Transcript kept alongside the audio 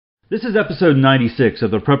This is episode 96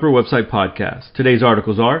 of the Prepper Website Podcast. Today's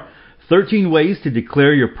articles are 13 ways to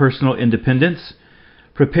declare your personal independence,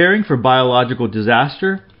 preparing for biological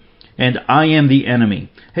disaster, and I am the enemy.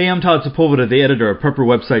 Hey, I'm Todd Sepulveda, the editor of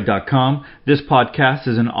PrepperWebsite.com. This podcast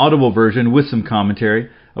is an audible version with some commentary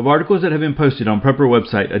of articles that have been posted on Prepper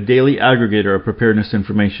Website, a daily aggregator of preparedness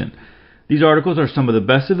information. These articles are some of the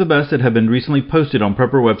best that have been recently posted on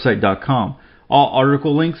PrepperWebsite.com. All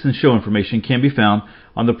article links and show information can be found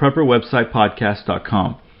on the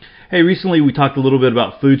PrepperWebsitePodcast.com. Hey, recently we talked a little bit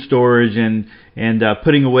about food storage and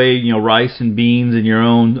putting away rice and beans in your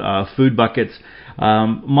own food buckets.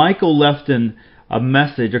 Michael left a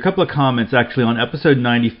message, a couple of comments actually on episode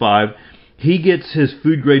 95. He gets his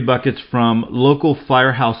food grade buckets from local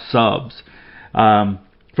Firehouse Subs,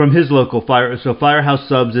 from his local So Firehouse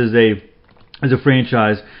Subs is a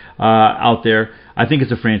franchise out there. I think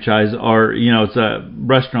it's a franchise, or it's a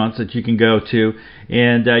restaurants that you can go to,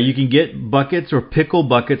 and you can get buckets or pickle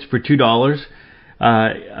buckets for $2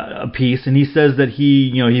 a piece. And he says that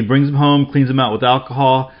he brings them home, cleans them out with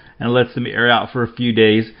alcohol, and lets them air out for a few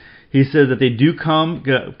days. He says that they do come,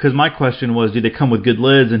 because my question was, do they come with good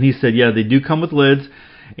lids? And he said, yeah, they do come with lids,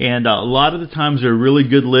 and a lot of the times they're really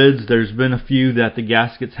good lids. There's been a few that the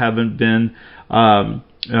gaskets haven't been,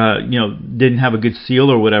 didn't have a good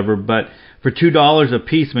seal or whatever, but for $2 a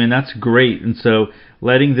piece, man, that's great. And so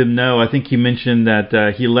letting them know, I think he mentioned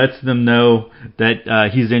that he lets them know that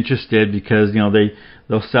he's interested because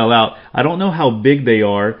they'll sell out. I don't know how big they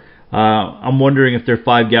are. I'm wondering if they're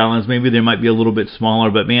 5 gallons. Maybe they might be a little bit smaller.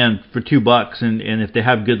 But man, for $2 and if they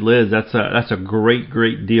have good lids, that's a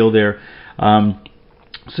great deal there.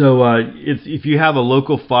 If you have a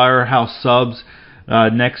local Firehouse Subs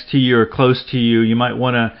next to you or close to you, you might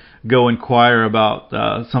want to go inquire about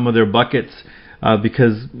some of their buckets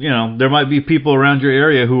because there might be people around your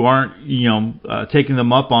area who aren't taking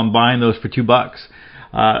them up on buying those for $2.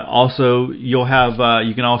 Also, you'll have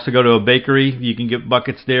you can also go to a bakery. You can get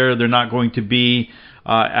buckets there. They're not going to be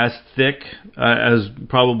as thick as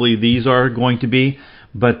probably these are going to be,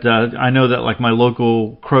 but I know that like my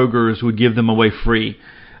local Kroger's would give them away free.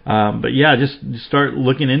 But yeah, just start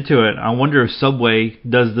looking into it. I wonder if Subway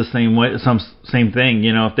does the same thing.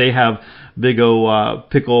 If they have big old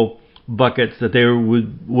pickle buckets that they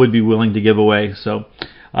would be willing to give away. So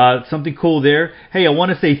something cool there. Hey, I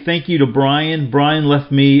want to say thank you to Brian. Brian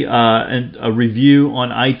left me a review on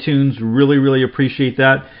iTunes. Really appreciate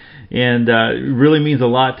that. And it really means a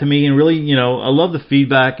lot to me. And really, I love the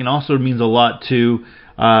feedback, and also it means a lot to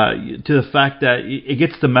the fact that it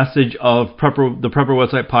gets the message of the Prepper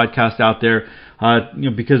Website Podcast out there.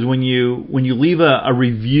 Because when you leave a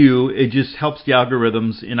review, it just helps the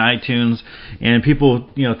algorithms in iTunes, and people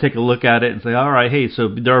take a look at it and say, all right, hey, so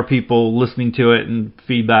there are people listening to it and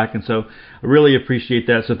feedback, and so I really appreciate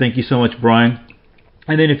that. So thank you so much, Brian.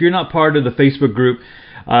 And then if you're not part of the Facebook group,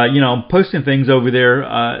 I'm posting things over there.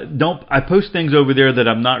 I post things over there that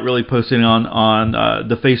I'm not really posting on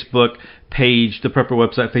the Facebook page, the Prepper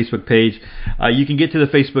Website Facebook page. You can get to the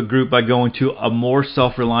Facebook group by going to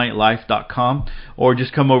amoreselfreliantlife.com, or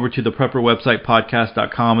just come over to the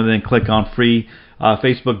PrepperWebsitePodcast.com and then click on free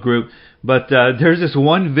Facebook group. But there's this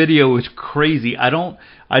one video which is crazy. I don't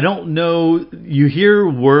know. You hear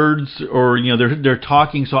words or they're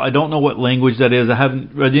talking, so I don't know what language that is. I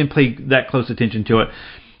didn't pay that close attention to it.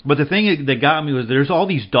 But the thing that got me was there's all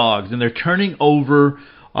these dogs, and they're turning over.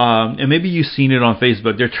 And maybe you've seen it on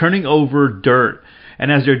Facebook. They're turning over dirt, and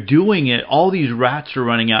as they're doing it, all these rats are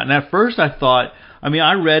running out. And at first, I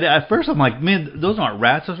read it. At first, I'm like, man, those aren't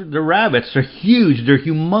rats. They're rabbits. They're huge. They're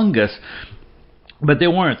humongous. But they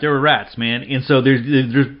weren't. They were rats, man. And so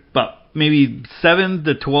there's about maybe 7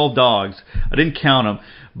 to 12 dogs. I didn't count them.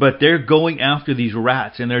 But they're going after these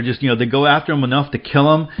rats, and they're just, they go after them enough to kill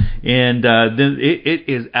them, and then it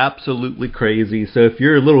is absolutely crazy. So if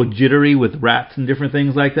you're a little jittery with rats and different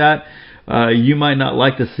things like that, you might not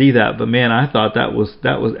like to see that. But man, I thought that was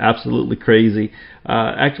absolutely crazy.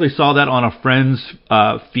 I actually saw that on a friend's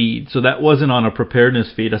feed, so that wasn't on a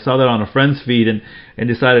preparedness feed. I saw that on a friend's feed and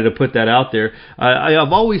decided to put that out there.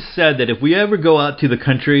 I've always said that if we ever go out to the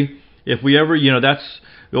country, if we ever,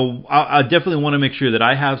 I definitely want to make sure that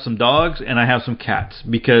I have some dogs and I have some cats,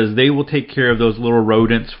 because they will take care of those little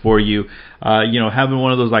rodents for you. Having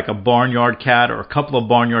one of those like a barnyard cat or a couple of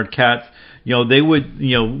barnyard cats, they would,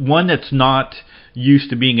 one that's not used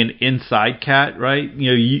to being an inside cat, right?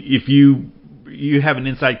 If you have an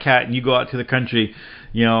inside cat and you go out to the country,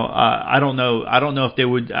 I don't know if they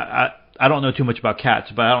would. I don't know too much about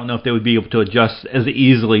cats, but I don't know if they would be able to adjust as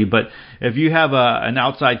easily. But if you have an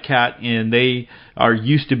outside cat and they are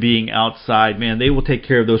used to being outside, man, they will take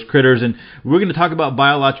care of those critters. And we're going to talk about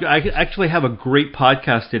biological. I actually have a great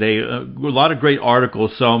podcast today, a lot of great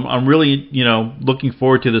articles. So I'm really, looking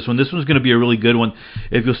forward to this one. This one's going to be a really good one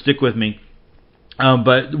if you'll stick with me.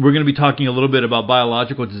 But we're going to be talking a little bit about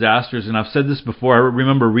biological disasters, and I've said this before. I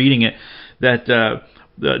remember reading it that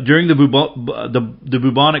during the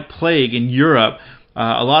bubonic plague in Europe,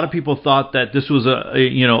 a lot of people thought that this was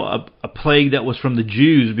a plague that was from the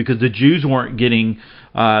Jews, because the Jews weren't getting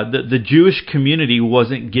the Jewish community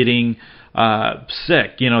wasn't getting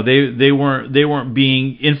sick. They weren't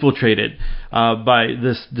being infiltrated by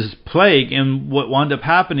this plague. And what wound up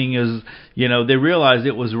happening is, they realized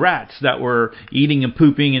it was rats that were eating and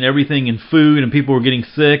pooping and everything in food, and people were getting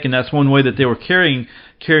sick, and that's one way that they were carrying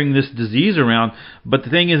this disease around. But the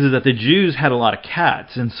thing is that the Jews had a lot of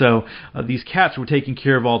cats, and so these cats were taking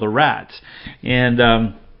care of all the rats. And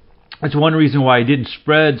that's one reason why it didn't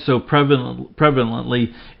spread so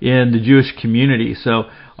prevalently in the Jewish community. So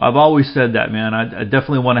I've always said that, man, I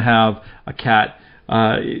definitely want to have a cat,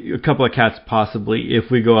 a couple of cats possibly, if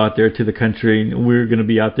we go out there to the country. We're going to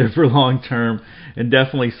be out there for long term, and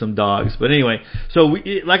definitely some dogs. But anyway, so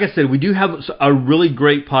like I said, we do have a really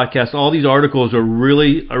great podcast. All these articles are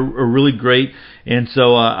really great, and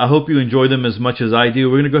so I hope you enjoy them as much as I do.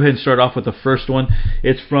 We're going to go ahead and start off with the first one.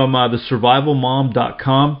 It's from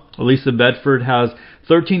thesurvivalmom.com. Lisa Bedford has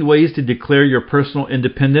 13 ways to declare your personal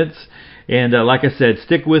independence. And like I said,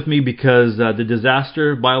 stick with me, because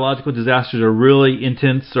the biological disasters are really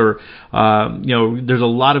intense, or there's a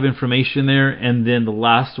lot of information there. And then the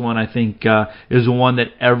last one, I think, is one that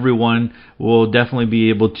everyone will definitely be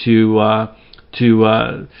able to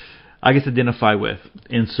identify with.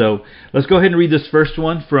 And so let's go ahead and read this first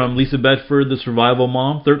one from Lisa Bedford, The Survival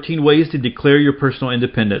Mom, 13 Ways to Declare Your Personal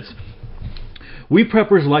Independence. We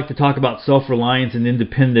preppers like to talk about self-reliance and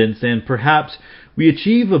independence, and perhaps we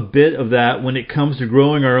achieve a bit of that when it comes to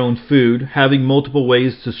growing our own food, having multiple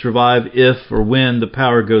ways to survive if or when the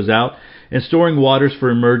power goes out, and storing waters for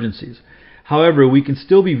emergencies. However, we can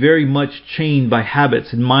still be very much chained by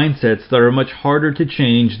habits and mindsets that are much harder to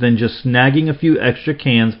change than just snagging a few extra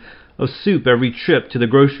cans of soup every trip to the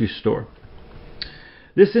grocery store.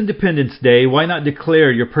 This Independence Day, why not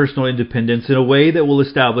declare your personal independence in a way that will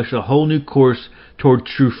establish a whole new course toward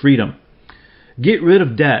true freedom? Get rid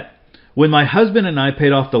of debt. When my husband and I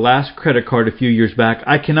paid off the last credit card a few years back,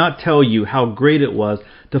 I cannot tell you how great it was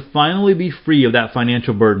to finally be free of that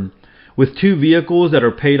financial burden. With 2 vehicles that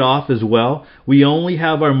are paid off as well, we only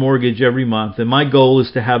have our mortgage every month, and my goal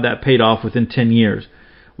is to have that paid off within 10 years.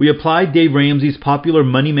 We applied Dave Ramsey's popular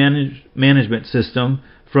money management system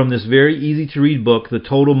from this very easy-to-read book, The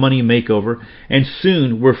Total Money Makeover, and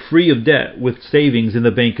soon we're free of debt with savings in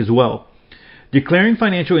the bank as well. Declaring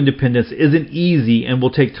financial independence isn't easy and will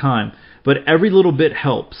take time, but every little bit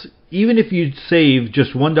helps. Even if you save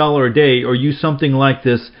just $1 a day or use something like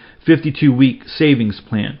this 52-week savings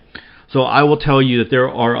plan. So I will tell you that there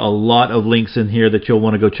are a lot of links in here that you'll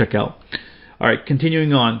want to go check out. All right,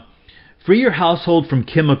 continuing on. Free your household from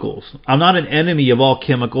chemicals. I'm not an enemy of all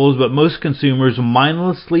chemicals, but most consumers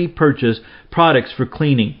mindlessly purchase products for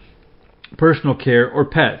cleaning, personal care, or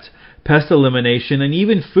pets, pest elimination, and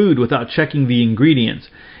even food without checking the ingredients.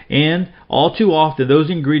 And all too often,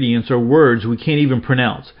 those ingredients are words we can't even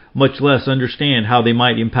pronounce, much less understand how they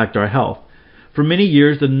might impact our health. For many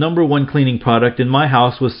years, the number one cleaning product in my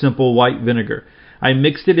house was simple white vinegar. I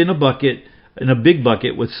mixed it in a big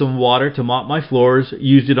bucket with some water to mop my floors,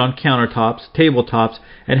 used it on countertops, tabletops,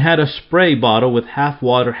 and had a spray bottle with half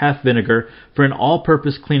water, half vinegar for an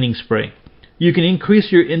all-purpose cleaning spray. You can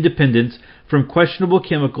increase your independence from questionable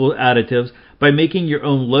chemical additives by making your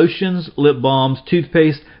own lotions, lip balms,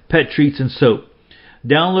 toothpaste, pet treats, and soap.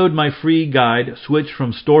 Download my free guide, Switch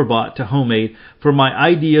from Store-Bought to Homemade, for my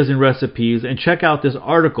ideas and recipes, and check out this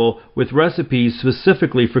article with recipes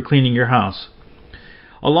specifically for cleaning your house.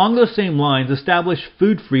 Along those same lines, establish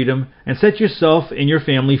food freedom and set yourself and your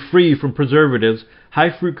family free from preservatives, high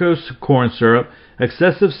fructose corn syrup,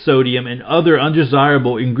 excessive sodium, and other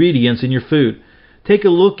undesirable ingredients in your food. Take a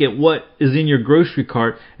look at what is in your grocery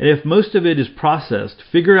cart, and if most of it is processed,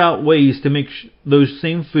 figure out ways to make those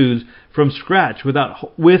same foods from scratch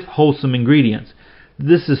with wholesome ingredients.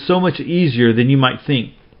 This is so much easier than you might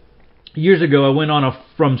think. Years ago, I went on a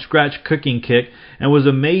from-scratch cooking kick and was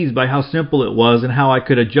amazed by how simple it was and how I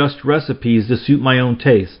could adjust recipes to suit my own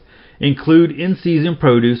taste, include in-season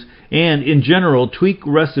produce, and, in general, tweak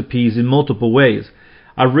recipes in multiple ways.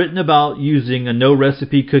 I've written about using a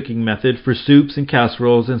no-recipe cooking method for soups and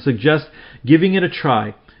casseroles and suggest giving it a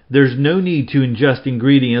try. There's no need to ingest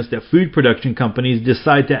ingredients that food production companies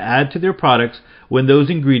decide to add to their products when those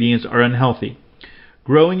ingredients are unhealthy.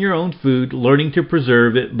 Growing your own food, learning to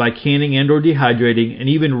preserve it by canning and or dehydrating, and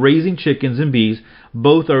even raising chickens and bees,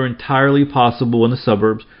 both are entirely possible in the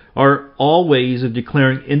suburbs, are all ways of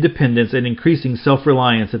declaring independence and increasing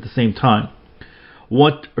self-reliance at the same time.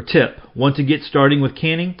 Want to get starting with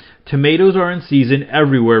canning? Tomatoes are in season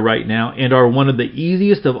everywhere right now and are one of the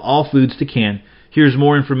easiest of all foods to can. Here's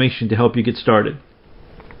more information to help you get started.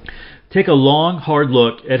 Take a long, hard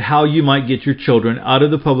look at how you might get your children out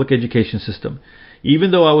of the public education system.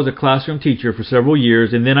 Even though I was a classroom teacher for several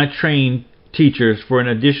years and then I trained teachers for an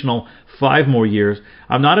additional 5 more years,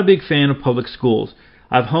 I'm not a big fan of public schools.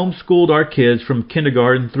 I've homeschooled our kids from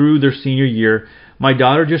kindergarten through their senior year. My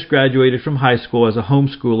daughter just graduated from high school as a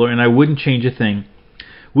homeschooler, and I wouldn't change a thing.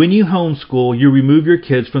 When you homeschool, you remove your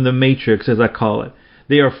kids from the matrix, as I call it.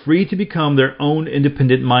 They are free to become their own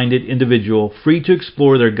independent-minded individual, free to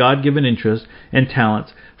explore their God-given interests and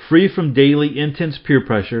talents, free from daily intense peer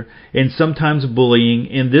pressure and sometimes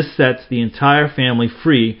bullying, and this sets the entire family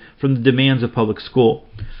free from the demands of public school.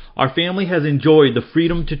 Our family has enjoyed the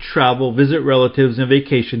freedom to travel, visit relatives, and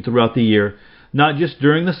vacation throughout the year, not just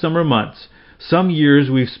during the summer months. Some years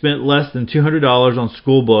we've spent less than $200 on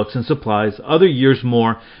school books and supplies, other years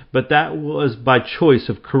more, but that was by choice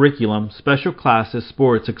of curriculum, special classes,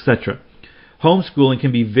 sports, etc. Homeschooling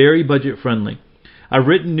can be very budget friendly. I've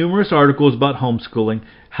written numerous articles about homeschooling,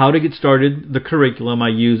 how to get started, the curriculum I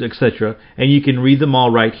use, etc., and you can read them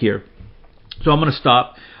all right here. So I'm going to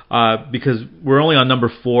stop because we're only on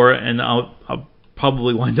number 4, and I'll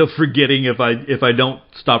probably wind up forgetting if I don't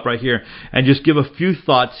stop right here and just give a few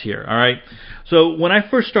thoughts here. All right. So when I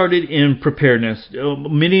first started in preparedness,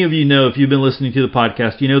 many of you know, if you've been listening to the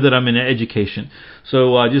podcast, you know that I'm in education.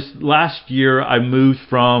 So just last year I moved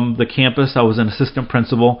from the campus. I was an assistant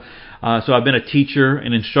principal. So I've been a teacher,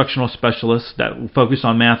 an instructional specialist that focused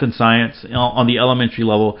on math and science on the elementary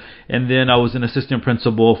level. And then I was an assistant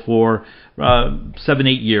principal for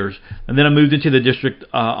 7-8 years. And then I moved into the district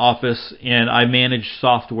office, and I manage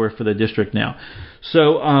software for the district now.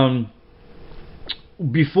 So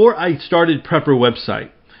before I started Prepper website,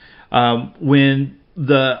 when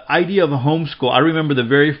the idea of a homeschool, I remember the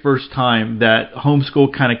very first time that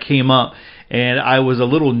homeschool kind of came up, and I was a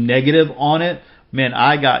little negative on it. Man,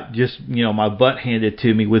 I got just, my butt handed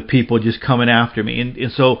to me with people just coming after me.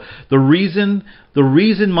 And so the reason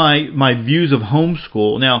my views of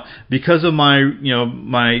homeschool, now, because of my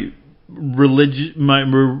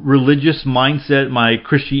religious mindset, my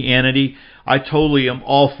Christianity, I totally am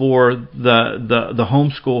all for the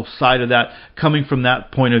homeschool side of that, coming from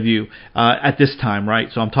that point of view at this time,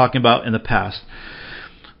 right? So I'm talking about in the past.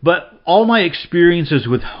 But all my experiences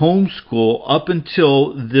with homeschool up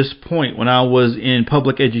until this point when I was in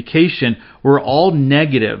public education were all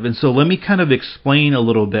negative. And so let me kind of explain a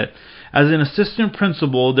little bit. As an assistant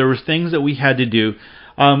principal, there was things that we had to do.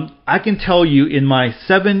 I can tell you in my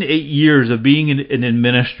 7-8 years of being an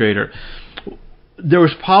administrator, there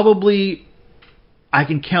was probably, I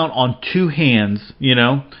can count on 2 hands,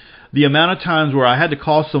 the amount of times where I had to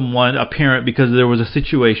call someone, a parent, because there was a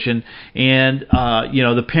situation, and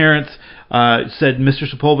the parents said, "Mr.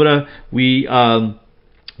 Sepulveda, we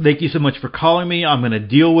thank you so much for calling me. I'm going to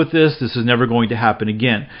deal with this. This is never going to happen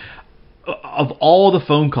again." Of all the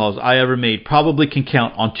phone calls I ever made, probably can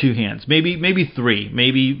count on 2 hands, maybe 3,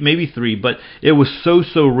 maybe 3, but it was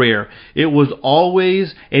so rare. It was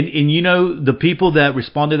always, and the people that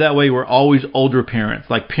responded that way were always older parents,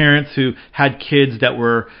 like parents who had kids that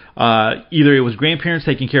were either it was grandparents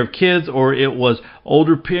taking care of kids, or it was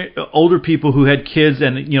older people who had kids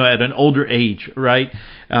and at an older age, right?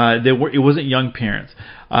 It wasn't young parents.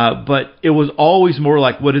 But it was always more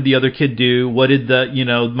like, what did the other kid do? What did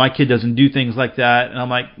my kid doesn't do things like that. And I'm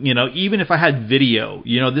like, even if I had video,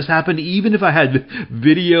 this happened, even if I had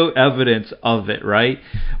video evidence of it, right?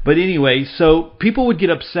 But anyway, so people would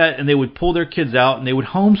get upset and they would pull their kids out and they would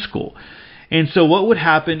homeschool. And so what would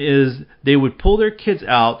happen is they would pull their kids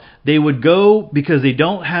out. They would go because they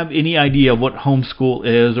don't have any idea of what homeschool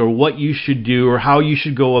is or what you should do or how you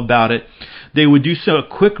should go about it. They would do some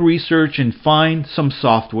quick research and find some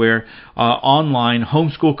software online,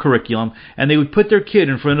 homeschool curriculum, and they would put their kid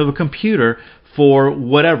in front of a computer for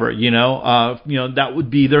whatever, that would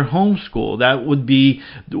be their homeschool. That would be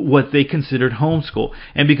what they considered homeschool.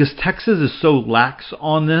 And because Texas is so lax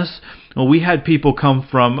on this, we had people come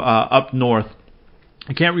from up north.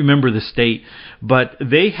 I can't remember the state, but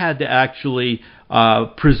they had to actually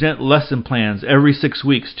present lesson plans every 6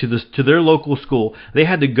 weeks to their local school. They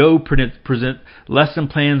had to go present lesson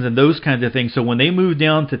plans and those kinds of things. So when they moved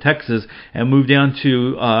down to Texas and moved down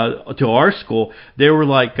to our school, they were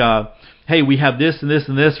like, hey, we have this and this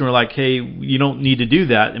and this, and we're like, hey, you don't need to do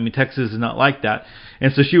that. I mean, Texas is not like that.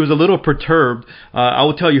 And so she was a little perturbed. I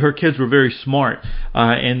will tell you, her kids were very smart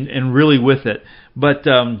and really with it. But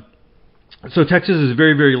so Texas is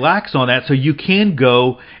very, very lax on that. So you can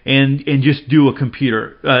go and just do a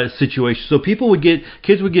computer situation. So kids would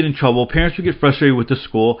get in trouble. Parents would get frustrated with the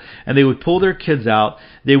school, and they would pull their kids out.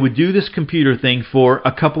 They would do this computer thing for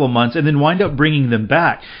a couple of months, and then wind up bringing them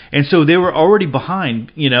back. And so they were already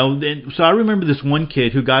behind, So I remember this one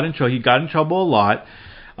kid who got in trouble. He got in trouble a lot.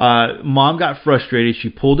 Mom got frustrated. She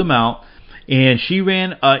pulled him out. And she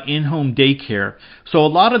ran in-home daycare. So a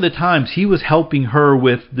lot of the times he was helping her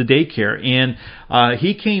with the daycare. And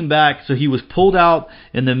he came back, so he was pulled out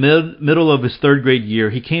in the middle of his third grade year.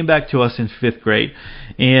 He came back to us in fifth grade.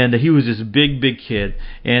 And he was this big, big kid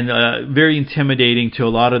and very intimidating to a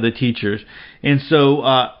lot of the teachers. And so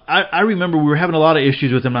I remember we were having a lot of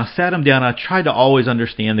issues with him. I sat him down. I tried to always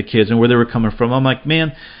understand the kids and where they were coming from. I'm like,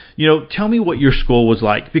 man, tell me what your school was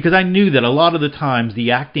like, because I knew that a lot of the times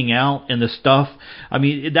the acting out and the stuff, I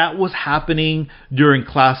mean, that was happening during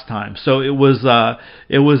class time. So it was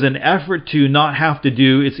an effort to not have to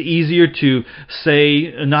do. It's easier to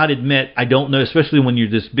say, not admit, I don't know, especially when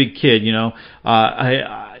you're this big kid.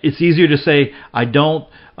 It's easier to say I don't.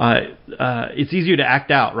 It's easier to act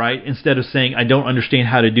out, right? Instead of saying, I don't understand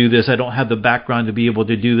how to do this. I don't have the background to be able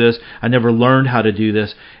to do this. I never learned how to do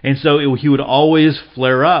this. And so he would always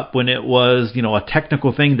flare up when it was, a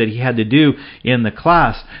technical thing that he had to do in the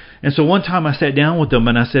class. And so one time I sat down with him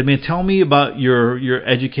and I said, man, tell me about your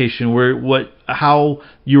education, how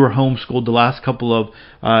you were homeschooled the last couple of,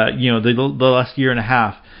 the last year and a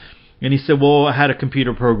half. And he said, well, I had a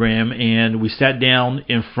computer program, and we sat down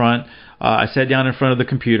in front. I sat down in front of the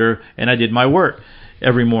computer and I did my work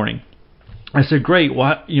every morning. I said, great.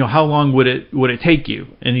 What, how long would it take you?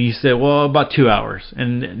 And he said, well, about 2 hours.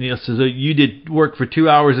 And so you did work for 2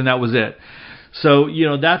 hours and that was it. So,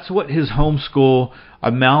 that's what his homeschool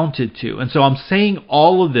amounted to. And so I'm saying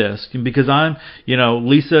all of this because I'm,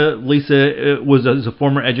 Lisa was a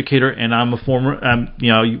former educator, and I'm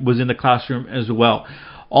was in the classroom as well.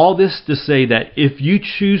 All this to say that if you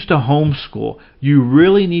choose to homeschool, you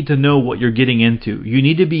really need to know what you're getting into. You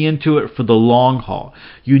need to be into it for the long haul.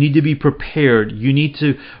 You need to be prepared. You need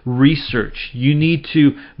to research. You need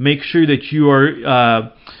to make sure that you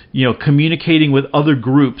are communicating with other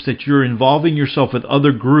groups, that you're involving yourself with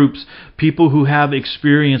other groups, people who have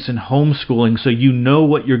experience in homeschooling, so you know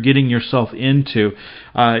what you're getting yourself into,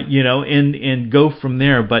 and go from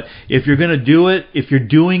there. But if you're going to do it, if you're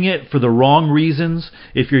doing it for the wrong reasons,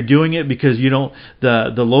 if you're doing it because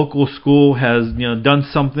the local school has done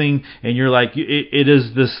something, and you're like, it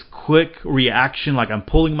is this quick reaction, like I'm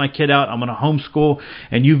pulling my kid out, I'm going to homeschool,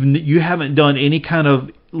 and you haven't done any kind of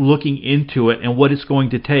looking into it and what it's going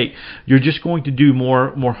to take, you're just going to do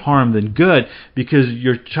more harm than good, because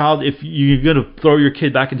your child, if you're going to throw your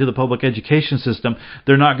kid back into the public education system,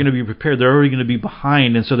 they're not going to be prepared. They're already going to be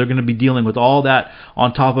behind, and so they're going to be dealing with all that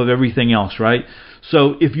on top of everything else, right?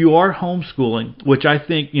 So if you are homeschooling, which I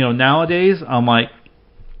think, nowadays, I'm like,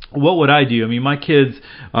 what would I do? I mean, my kids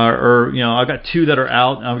are I've got 2 that are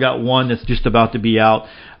out, and I've got 1 that's just about to be out.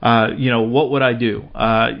 What would I do?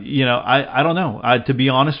 I don't know. To be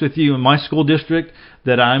honest with you, in my school district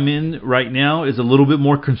that I'm in right now is a little bit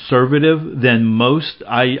more conservative than most.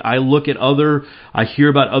 I look at I hear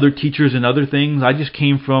about other teachers and other things. I just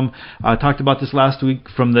came from, I talked about this last week,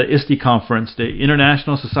 from the ISTE conference, the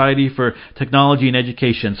International Society for Technology and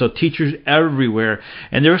Education. So teachers everywhere.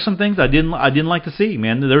 And there were some things I didn't like to see,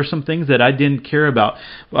 man. There were some things that I didn't care about.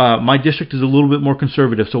 My district is a little bit more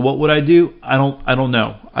conservative. So what would I do? I don't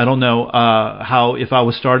know. I don't know how, if I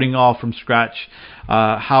was starting off from scratch,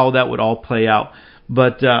 how that would all play out.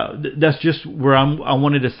 But that's just where I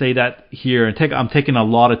wanted to say that here. And I'm taking a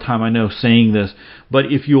lot of time, I know, saying this. But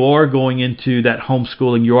if you are going into that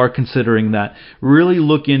homeschooling, you are considering that, really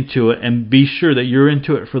look into it and be sure that you're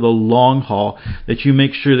into it for the long haul, that you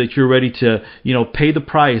make sure that you're ready to, pay the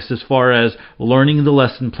price as far as learning the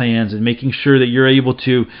lesson plans and making sure that you're able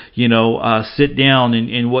to, sit down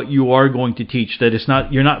in what you are going to teach, that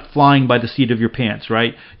you're not flying by the seat of your pants,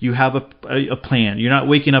 right? You have a plan. You're not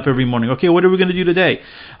waking up every morning, okay, what are we going to do today?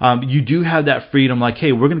 You do have that freedom, like,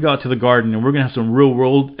 hey, we're going to go out to the garden and we're going to have some real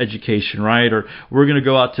world education, right? Or we're going to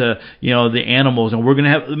go out to, the animals, and we're going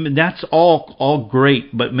to have, that's all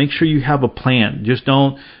great, but make sure you have a plan. Just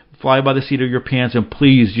don't fly by the seat of your pants, and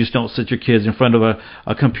please just don't sit your kids in front of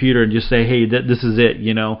a computer and just say, hey, this is it,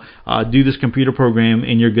 do this computer program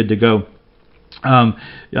and you're good to go.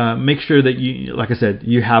 Make sure that you, like I said,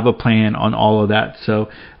 you have a plan on all of that. So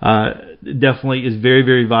definitely is very,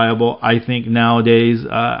 very viable. I think nowadays,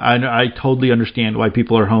 I totally understand why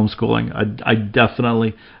people are homeschooling. I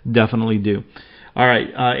definitely do. All right,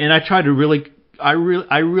 and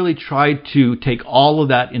I really tried to take all of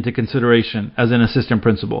that into consideration as an assistant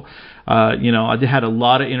principal. I had a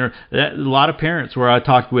lot of parents where I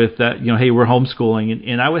talked with that, hey, we're homeschooling,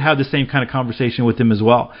 and I would have the same kind of conversation with them as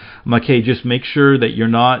well. I'm like, hey, just make sure that you're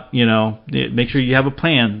not, make sure you have a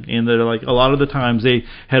plan. And they're like, a lot of the times they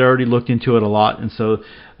had already looked into it a lot, and so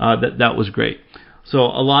that was great. So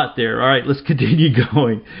a lot there. All right, let's continue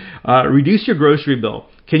going. Reduce your grocery bill.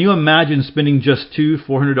 Can you imagine spending just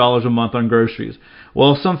 $400 a month on groceries?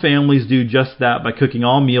 Well, some families do just that by cooking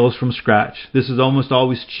all meals from scratch. This is almost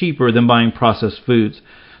always cheaper than buying processed foods.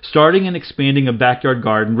 Starting and expanding a backyard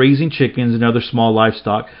garden, raising chickens and other small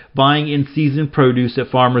livestock, buying in-season produce at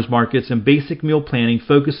farmers markets, and basic meal planning,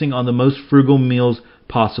 focusing on the most frugal meals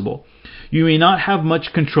possible. You may not have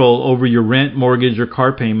much control over your rent, mortgage, or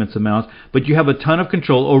car payments amounts, but you have a ton of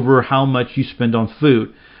control over how much you spend on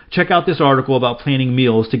food. Check out this article about planning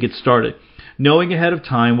meals to get started. Knowing ahead of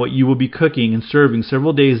time what you will be cooking and serving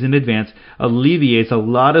several days in advance alleviates a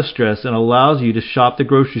lot of stress and allows you to shop the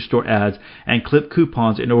grocery store ads and clip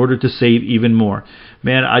coupons in order to save even more.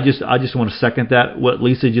 Man, I just want to second that. What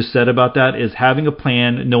Lisa just said about that is having a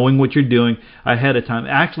plan, knowing what you're doing ahead of time.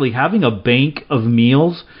 Actually, having a bank of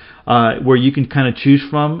meals where you can kind of choose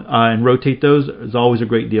from and rotate those is always a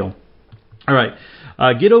great deal. All right.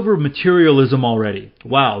 Get over materialism already.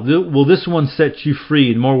 Wow, will this one set you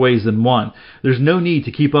free in more ways than one? There's no need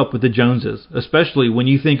to keep up with the Joneses, especially when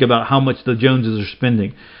you think about how much the Joneses are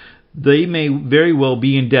spending. They may very well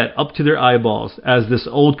be in debt up to their eyeballs, as this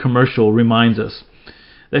old commercial reminds us.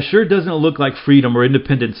 That sure doesn't look like freedom or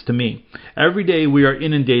independence to me. Every day we are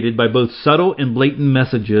inundated by both subtle and blatant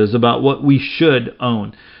messages about what we should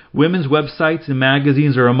own. Women's websites and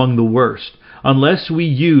magazines are among the worst. Unless we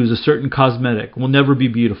use a certain cosmetic, we'll never be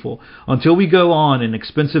beautiful. Until we go on an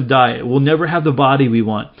expensive diet, we'll never have the body we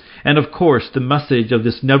want. And of course, the message of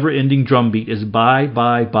this never-ending drumbeat is buy,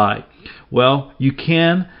 buy, buy. Well, you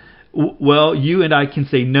and I can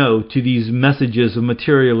say no to these messages of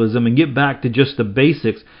materialism and get back to just the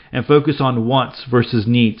basics and focus on wants versus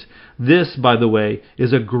needs. This, by the way,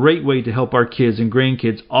 is a great way to help our kids and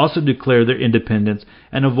grandkids also declare their independence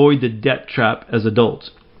and avoid the debt trap as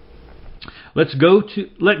adults. Let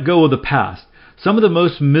go of the past. Some of the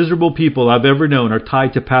most miserable people I've ever known are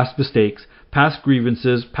tied to past mistakes, past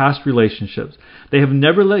grievances, past relationships. They have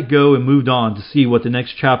never let go and moved on to see what the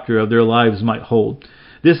next chapter of their lives might hold.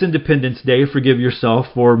 This Independence Day, forgive yourself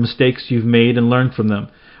for mistakes you've made and learn from them.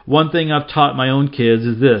 One thing I've taught my own kids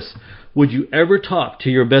is this. Would you ever talk to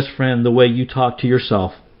your best friend the way you talk to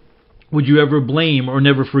yourself? Would you ever blame or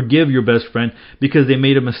never forgive your best friend because they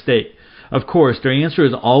made a mistake? Of course, their answer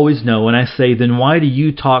is always no, and I say, then why do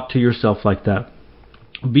you talk to yourself like that?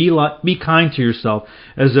 Be kind to yourself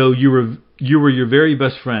as though you were your very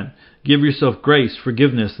best friend. Give yourself grace,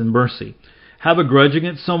 forgiveness, and mercy. Have a grudge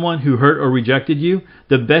against someone who hurt or rejected you?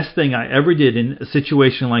 The best thing I ever did in a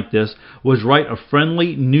situation like this was write a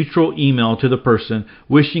friendly, neutral email to the person,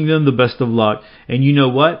 wishing them the best of luck, and you know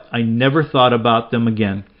what? I never thought about them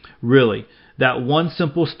again. Really, that one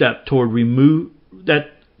simple step totally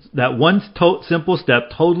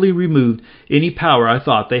removed any power I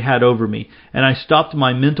thought they had over me, and I stopped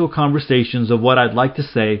my mental conversations of what I'd like to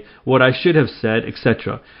say, what I should have said,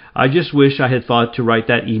 etc. I just wish I had thought to write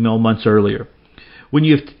that email months earlier. When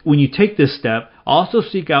you take this step, also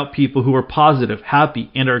seek out people who are positive,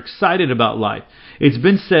 happy, and are excited about life. It's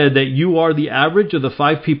been said that you are the average of the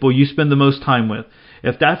 5 people you spend the most time with.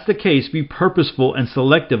 If that's the case, be purposeful and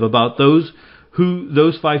selective about who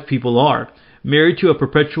those 5 people are. Married to a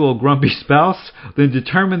perpetual grumpy spouse? Then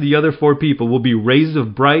determine the other 4 people will be rays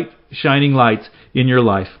of bright, shining lights in your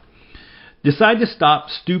life. Decide to stop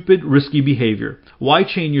stupid, risky behavior. Why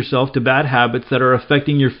chain yourself to bad habits that are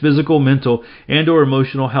affecting your physical, mental, and or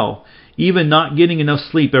emotional health? Even not getting enough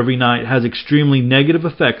sleep every night has extremely negative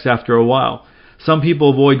effects after a while. Some people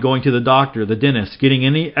avoid going to the doctor, the dentist, getting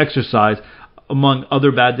any exercise, among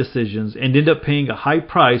other bad decisions, and end up paying a high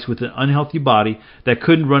price with an unhealthy body that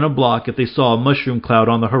couldn't run a block if they saw a mushroom cloud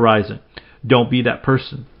on the horizon. Don't be that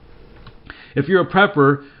person. If you're a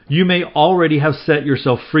prepper, you may already have set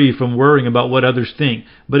yourself free from worrying about what others think,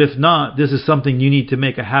 but if not, this is something you need to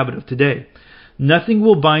make a habit of today. Nothing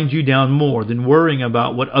will bind you down more than worrying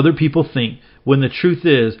about what other people think, when the truth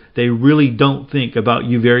is they really don't think about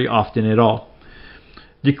you very often at all.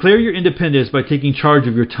 Declare your independence by taking charge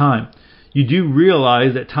of your time. You do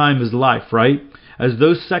realize that time is life, right? As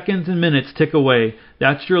those seconds and minutes tick away,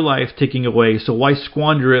 that's your life ticking away, so why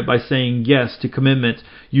squander it by saying yes to commitments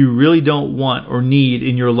you really don't want or need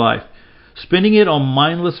in your life? Spending it on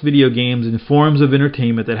mindless video games and forms of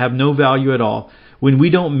entertainment that have no value at all. When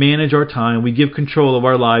we don't manage our time, we give control of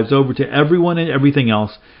our lives over to everyone and everything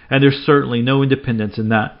else, and there's certainly no independence in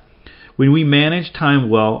that. When we manage time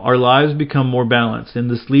well, our lives become more balanced, and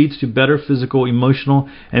this leads to better physical, emotional,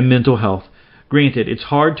 and mental health. Granted, it's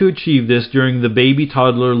hard to achieve this during the baby,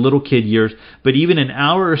 toddler, little kid years, but even an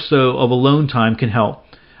hour or so of alone time can help.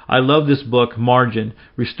 I love this book, Margin,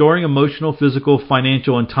 Restoring Emotional, Physical,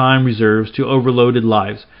 Financial, and Time Reserves to Overloaded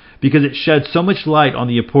Lives, because it sheds so much light on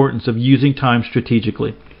the importance of using time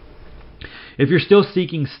strategically. If you're still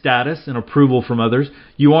seeking status and approval from others,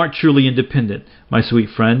 you aren't truly independent, my sweet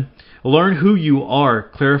friend. Learn who you are,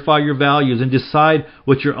 clarify your values, and decide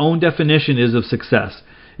what your own definition is of success.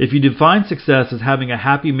 If you define success as having a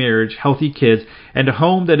happy marriage, healthy kids, and a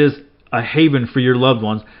home that is a haven for your loved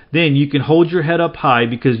ones, then you can hold your head up high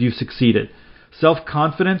because you've succeeded.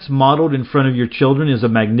 Self-confidence modeled in front of your children is a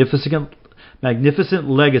magnificent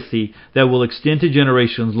legacy that will extend to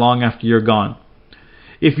generations long after you're gone.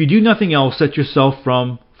 If you do nothing else, set yourself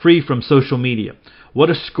free from social media. What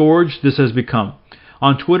a scourge this has become.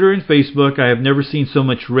 On Twitter and Facebook, I have never seen so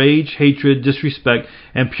much rage, hatred, disrespect,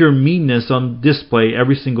 and pure meanness on display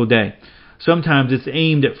every single day. Sometimes it's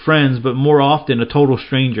aimed at friends, but more often a total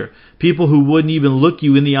stranger. People who wouldn't even look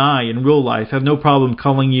you in the eye in real life have no problem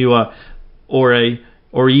calling you and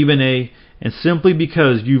simply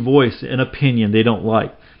because you voice an opinion they don't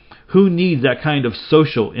like. Who needs that kind of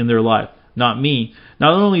social in their life? Not me.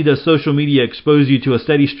 Not only does social media expose you to a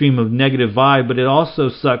steady stream of negative vibe, but it also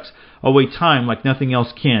sucks away time like nothing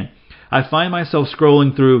else can. I've found myself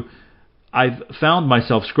scrolling through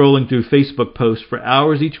Facebook posts for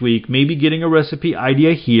hours each week, maybe getting a recipe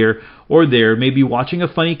idea here or there, maybe watching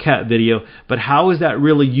a funny cat video, but how is that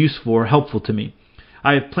really useful or helpful to me?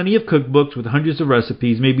 I have plenty of cookbooks with hundreds of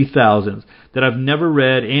recipes, maybe thousands, that I've never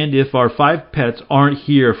read, and if our 5 pets aren't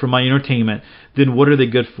here for my entertainment, then what are they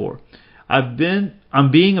good for?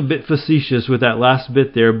 I'm being a bit facetious with that last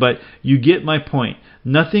bit there, but you get my point.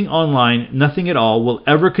 Nothing online, nothing at all, will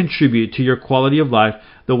ever contribute to your quality of life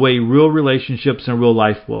the way real relationships and real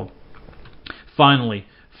life will. Finally,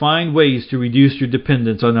 find ways to reduce your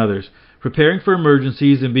dependence on others. Preparing for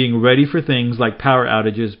emergencies and being ready for things like power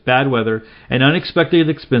outages, bad weather, and unexpected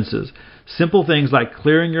expenses. Simple things like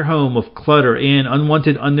clearing your home of clutter and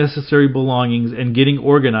unwanted unnecessary belongings and getting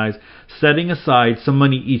organized, setting aside some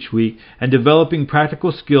money each week, and developing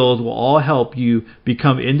practical skills will all help you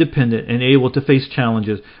become independent and able to face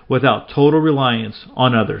challenges without total reliance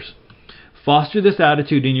on others. Foster this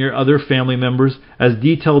attitude in your other family members as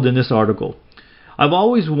detailed in this article. I've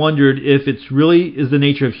always wondered if it really is the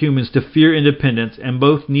nature of humans to fear independence and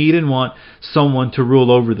both need and want someone to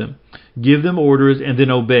rule over them, give them orders, and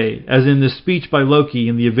then obey, as in the speech by Loki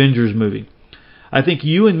in the Avengers movie. I think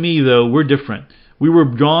you and me, though, we're different. We were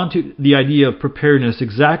drawn to the idea of preparedness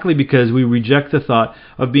exactly because we reject the thought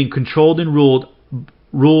of being controlled and ruled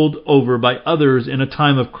over by others in a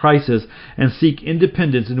time of crisis and seek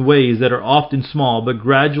independence in ways that are often small but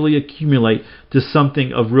gradually accumulate to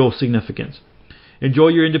something of real significance. Enjoy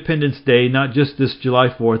your Independence Day, not just this July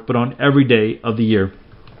 4th, but on every day of the year.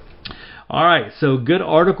 All right, so good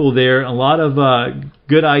article there. A lot of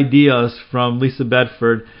good ideas from Lisa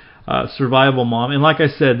Bedford, Survival Mom. And like I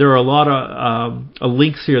said, there are a lot of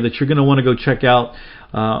links here that you're going to want to go check out.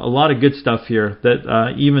 A lot of good stuff here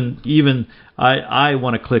that even I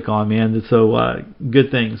want to click on, man. So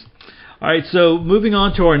good things. All right, so moving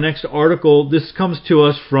on to our next article. This comes to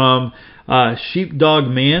us from Sheepdog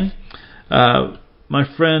Man. My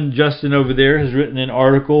friend Justin over there has written an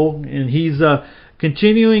article, and he's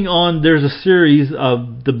continuing on. There's a series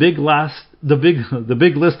of the big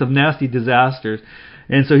list of nasty disasters,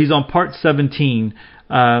 and so he's on part 17.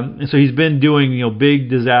 And so he's been doing big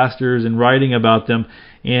disasters and writing about them,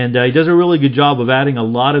 and he does a really good job of adding a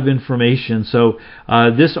lot of information. So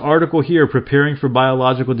this article here, Preparing for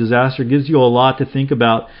Biological Disaster, gives you a lot to think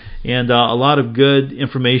about and a lot of good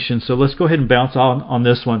information. So let's go ahead and bounce on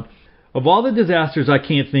this one. Of all the disasters I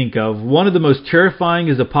can't think of, one of the most terrifying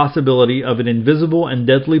is the possibility of an invisible and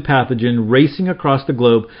deadly pathogen racing across the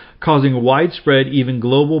globe, causing widespread, even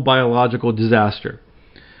global biological disaster.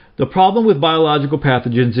 The problem with biological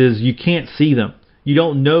pathogens is you can't see them. You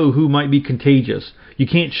don't know who might be contagious. You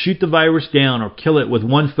can't shoot the virus down or kill it with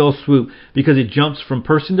one fell swoop because it jumps from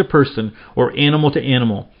person to person or animal to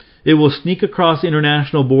animal. It will sneak across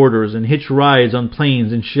international borders and hitch rides on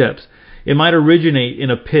planes and ships. It might originate in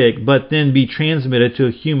a pig, but then be transmitted to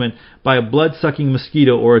a human by a blood-sucking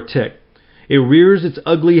mosquito or a tick. It rears its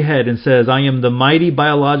ugly head and says, I am the mighty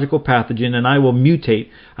biological pathogen, and I will mutate,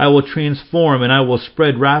 I will transform, and I will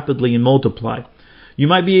spread rapidly and multiply. You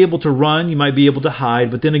might be able to run, you might be able to hide,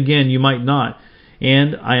 but then again, you might not.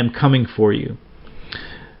 And I am coming for you.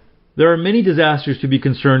 There are many disasters to be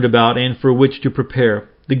concerned about and for which to prepare.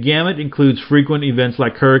 The gamut includes frequent events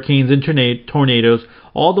like hurricanes and tornadoes,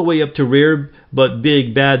 all the way up to rare but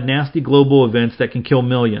big, bad, nasty global events that can kill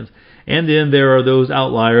millions. And then there are those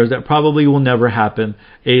outliers that probably will never happen,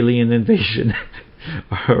 alien invasion.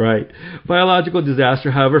 All right. Biological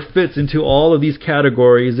disaster, however, fits into all of these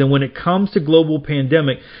categories, and when it comes to global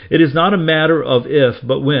pandemic, it is not a matter of if,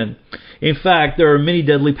 but when. In fact, there are many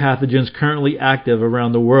deadly pathogens currently active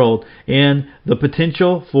around the world, and the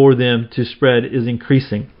potential for them to spread is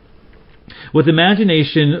increasing. With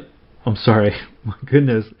imagination, my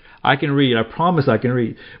goodness, I can read. I promise I can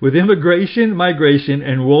read. With immigration, migration,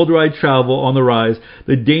 and worldwide travel on the rise,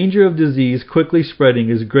 the danger of disease quickly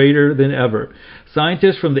spreading is greater than ever.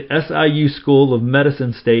 Scientists from the SIU School of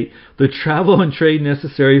Medicine state the travel and trade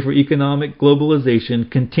necessary for economic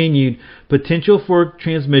globalization continued potential for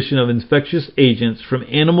transmission of infectious agents from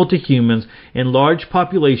animal to humans and large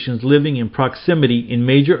populations living in proximity in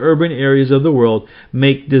major urban areas of the world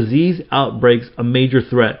make disease outbreaks a major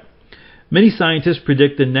threat. Many scientists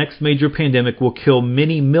predict the next major pandemic will kill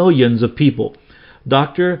many millions of people.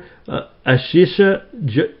 Dr. Ashish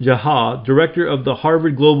Jha, director of the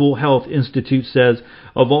Harvard Global Health Institute, says,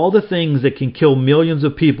 of all the things that can kill millions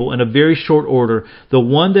of people in a very short order, the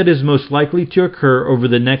one that is most likely to occur over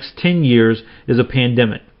the next 10 years is a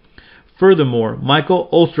pandemic. Furthermore, Michael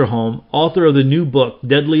Osterholm, author of the new book,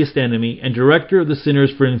 Deadliest Enemy, and director of the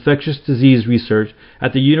Centers for Infectious Disease Research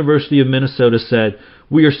at the University of Minnesota, said,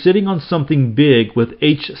 we are sitting on something big with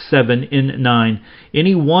H7N9.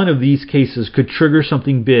 Any one of these cases could trigger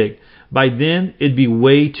something big. By then, it'd be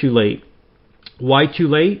way too late. Why too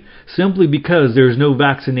late? Simply because there is no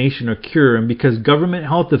vaccination or cure, and because government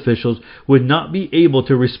health officials would not be able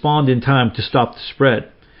to respond in time to stop the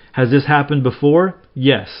spread. Has this happened before?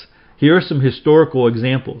 Yes. Here are some historical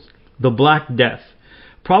examples. The Black Death.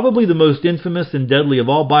 Probably the most infamous and deadly of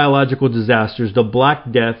all biological disasters, the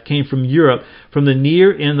Black Death came from Europe from the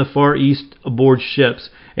Near and the Far East aboard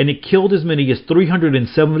ships, and it killed as many as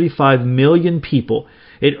 375 million people.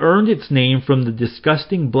 It earned its name from the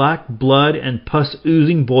disgusting black blood and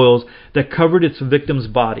pus-oozing boils that covered its victims'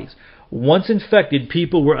 bodies. Once infected,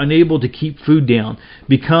 people were unable to keep food down,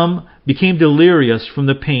 became delirious from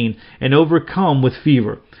the pain, and overcome with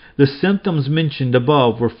fever. The symptoms mentioned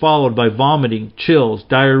above were followed by vomiting, chills,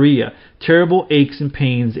 diarrhea, terrible aches and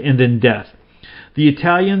pains, and then death. The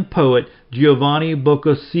Italian poet Giovanni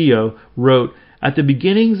Boccaccio wrote, at the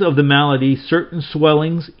beginnings of the malady, certain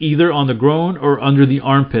swellings, either on the groin or under the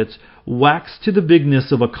armpits, waxed to the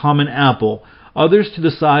bigness of a common apple, others to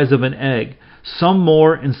the size of an egg, some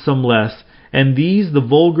more and some less, and these the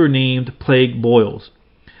vulgar named plague boils.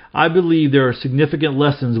 I believe there are significant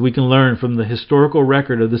lessons we can learn from the historical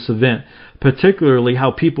record of this event, particularly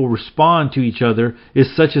how people respond to each other in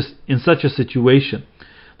such a situation.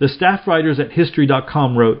 The staff writers at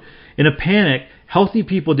History.com wrote, in a panic, healthy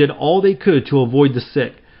people did all they could to avoid the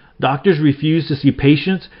sick. Doctors refused to see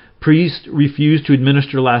patients, priests refused to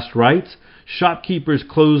administer last rites, shopkeepers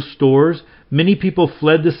closed stores, many people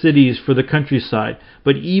fled the cities for the countryside,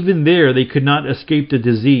 but even there they could not escape the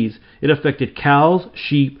disease. It affected cows,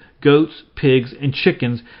 sheep, goats, pigs, and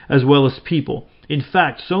chickens, as well as people. In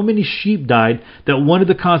fact, so many sheep died that one of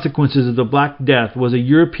the consequences of the Black Death was a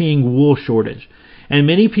European wool shortage. And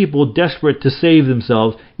many people, desperate to save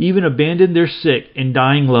themselves, even abandoned their sick and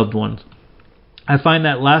dying loved ones. I find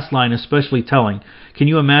that last line especially telling. Can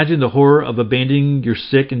you imagine the horror of abandoning your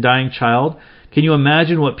sick and dying child? Can you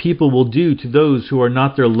imagine what people will do to those who are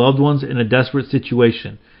not their loved ones in a desperate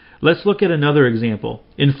situation? Let's look at another example,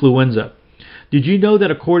 influenza. Did you know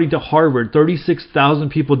that according to Harvard,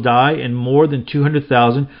 36,000 people die and more than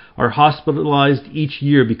 200,000 are hospitalized each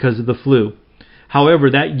year because of the flu?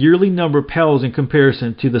 However, that yearly number pales in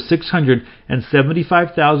comparison to the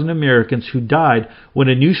 675,000 Americans who died when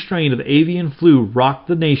a new strain of avian flu rocked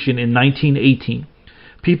the nation in 1918.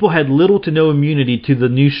 People had little to no immunity to the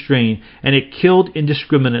new strain, and it killed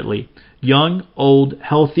indiscriminately. Young, old,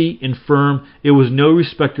 healthy, infirm, it was no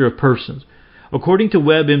respecter of persons. According to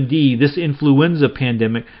WebMD, this influenza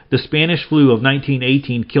pandemic, the Spanish flu of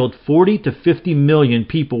 1918, killed 40 to 50 million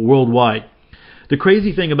people worldwide. The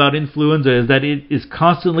crazy thing about influenza is that it is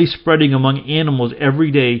constantly spreading among animals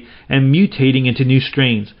every day and mutating into new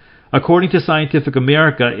strains. According to Scientific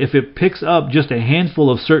America, if it picks up just a handful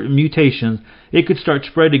of certain mutations, it could start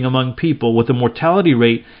spreading among people with a mortality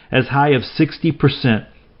rate as high as 60%.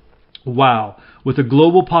 Wow. With a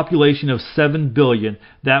global population of 7 billion,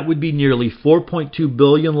 that would be nearly 4.2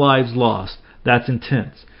 billion lives lost. That's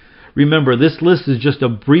intense. Remember, this list is just a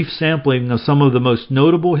brief sampling of some of the most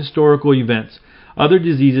notable historical events. Other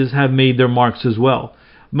diseases have made their marks as well.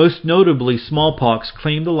 Most notably, smallpox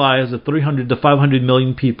claimed the lives of 300 to 500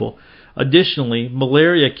 million people. Additionally,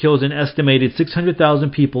 malaria kills an estimated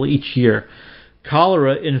 600,000 people each year.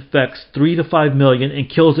 Cholera infects 3 to 5 million and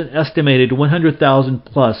kills an estimated 100,000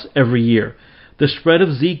 plus every year. The spread of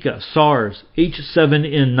Zika, SARS,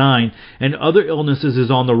 H7N9, and other illnesses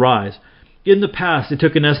is on the rise. In the past, it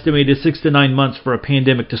took an estimated 6 to 9 months for a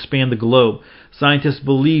pandemic to span the globe. Scientists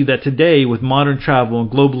believe that today, with modern travel and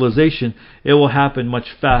globalization, it will happen much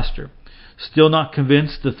faster. Still not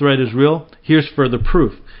convinced the threat is real? Here's further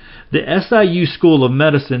proof. The SIU School of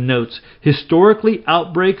Medicine notes, historically,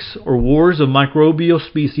 outbreaks or wars of microbial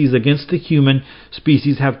species against the human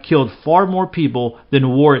species have killed far more people than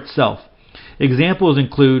war itself. Examples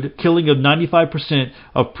include killing of 95%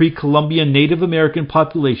 of pre-Columbian Native American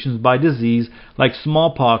populations by disease like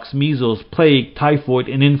smallpox, measles, plague, typhoid,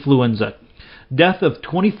 and influenza. Death of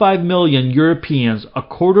 25 million Europeans, a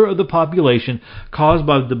quarter of the population, caused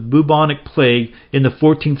by the bubonic plague in the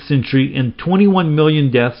 14th century, and 21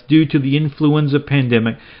 million deaths due to the influenza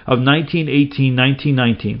pandemic of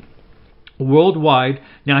 1918-1919. Worldwide,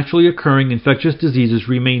 naturally occurring infectious diseases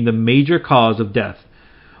remain the major cause of death.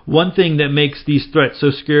 One thing that makes these threats so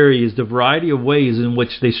scary is the variety of ways in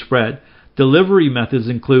which they spread. Delivery methods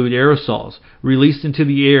include aerosols, released into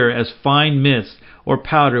the air as fine mist or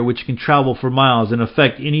powder which can travel for miles and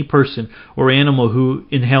affect any person or animal who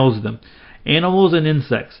inhales them. Animals and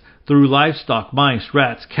insects, through livestock, mice,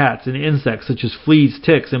 rats, cats, and insects such as fleas,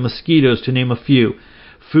 ticks, and mosquitoes, to name a few.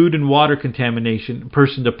 Food and water contamination,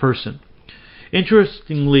 person to person.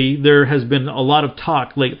 Interestingly, there has been a lot of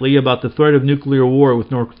talk lately about the threat of nuclear war with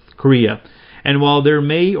North Korea. And while there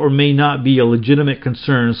may or may not be a legitimate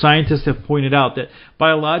concern, scientists have pointed out that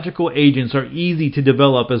biological agents are easy to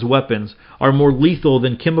develop as weapons, are more lethal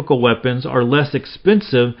than chemical weapons, are less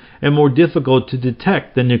expensive, and more difficult to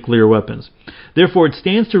detect than nuclear weapons. Therefore, it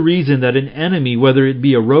stands to reason that an enemy, whether it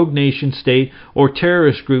be a rogue nation state or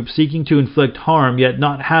terrorist group seeking to inflict harm yet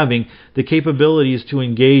not having the capabilities to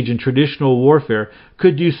engage in traditional warfare,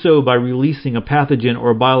 could do so by releasing a pathogen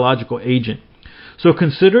or a biological agent. So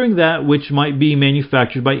considering that which might be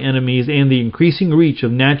manufactured by enemies and the increasing reach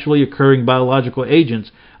of naturally occurring biological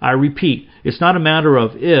agents, I repeat, it's not a matter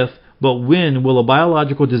of if, but when will a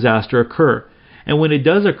biological disaster occur? And when it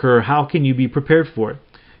does occur, how can you be prepared for it?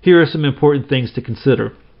 Here are some important things to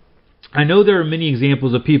consider. I know there are many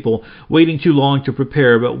examples of people waiting too long to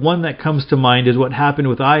prepare, but one that comes to mind is what happened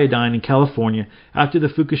with iodine in California after the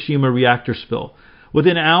Fukushima reactor spill.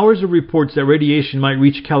 Within hours of reports that radiation might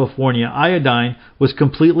reach California, iodine was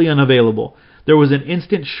completely unavailable. There was an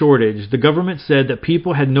instant shortage. The government said that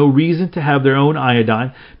people had no reason to have their own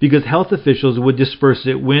iodine because health officials would disperse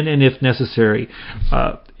it when and if necessary.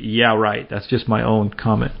 Yeah, right. That's just my own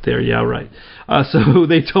comment there. Yeah, right. So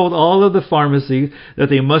they told all of the pharmacies that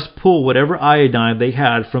they must pull whatever iodine they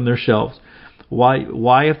had from their shelves.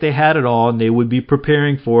 Why, if they had it all and they would be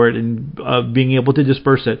preparing for it and being able to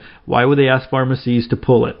disperse it, why would they ask pharmacies to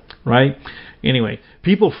pull it, right? Anyway,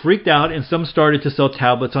 people freaked out and some started to sell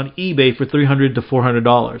tablets on eBay for $300 to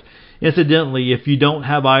 $400. Incidentally, if you don't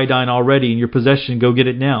have iodine already in your possession, go get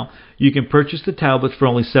it now. You can purchase the tablets for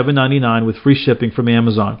only $7.99 with free shipping from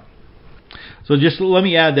Amazon. So just let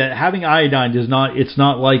me add that having iodine it's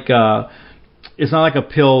not like a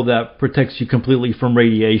pill that protects you completely from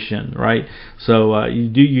radiation, right? So you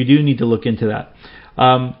do need to look into that.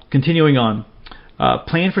 Continuing on,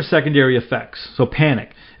 plan for secondary effects. So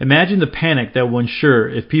panic. Imagine the panic that will ensure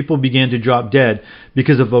if people begin to drop dead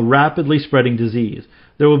because of a rapidly spreading disease.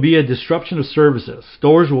 There will be a disruption of services.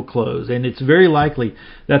 Stores will close, and it's very likely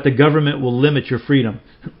that the government will limit your freedom.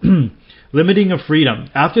 Limiting of freedom.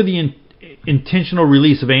 After the intentional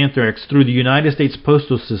release of anthrax through the United States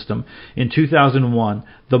Postal System in 2001,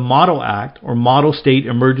 the Model Act, or Model State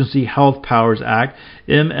Emergency Health Powers Act,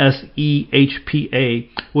 MSEHPA,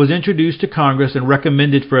 was introduced to Congress and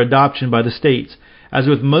recommended for adoption by the states. As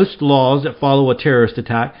with most laws that follow a terrorist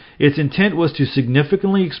attack, its intent was to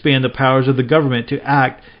significantly expand the powers of the government to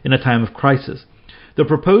act in a time of crisis. The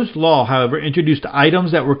proposed law, however, introduced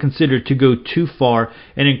items that were considered to go too far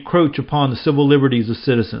and encroach upon the civil liberties of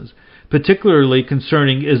citizens. Particularly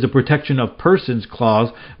concerning is the Protection of Persons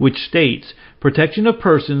Clause, which states, protection of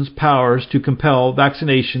persons powers to compel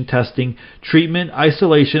vaccination, testing, treatment,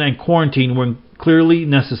 isolation, and quarantine when clearly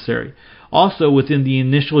necessary. Also within the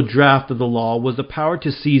initial draft of the law was the power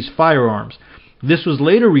to seize firearms. This was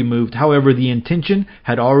later removed, however, the intention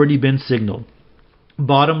had already been signaled.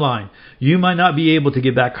 Bottom line, you might not be able to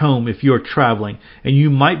get back home if you are traveling, and you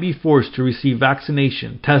might be forced to receive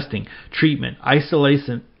vaccination, testing, treatment,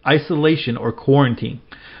 isolation, or quarantine.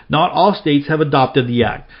 Not all states have adopted the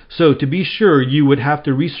act, so to be sure you would have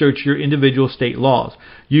to research your individual state laws.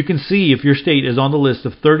 You can see if your state is on the list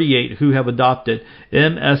of 38 who have adopted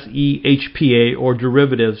MSEHPA or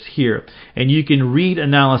derivatives here, and you can read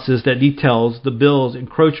analysis that details the bill's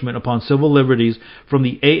encroachment upon civil liberties from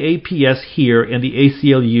the AAPS here and the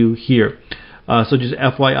ACLU here. So just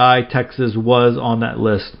FYI, Texas was on that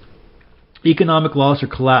list. Economic loss or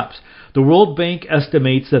collapse. The World Bank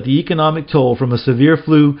estimates that the economic toll from a severe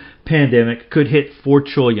flu pandemic could hit $4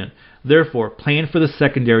 trillion. Therefore, plan for the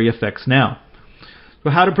secondary effects now. So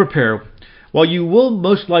how to prepare? While you will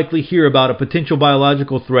most likely hear about a potential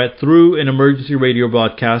biological threat through an emergency radio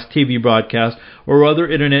broadcast, TV broadcast, or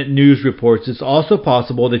other internet news reports, it's also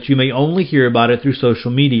possible that you may only hear about it through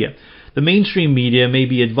social media. The mainstream media may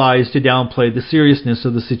be advised to downplay the seriousness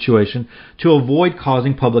of the situation to avoid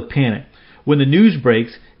causing public panic. When the news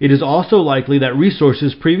breaks, it is also likely that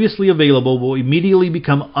resources previously available will immediately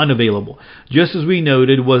become unavailable, just as we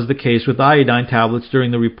noted was the case with iodine tablets during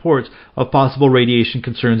the reports of possible radiation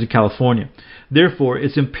concerns in California. Therefore,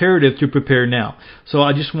 it's imperative to prepare now. So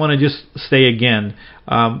I just want to say again,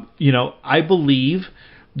 I believe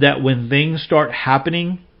that when things start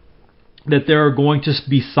happening, that there are going to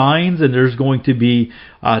be signs and there's going to be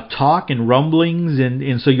talk and rumblings,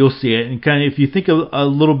 and so you'll see it. And kind of if you think a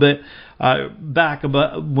little bit back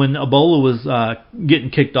about when Ebola was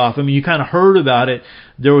getting kicked off, I mean, you kind of heard about it.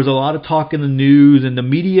 There was a lot of talk in the news, and the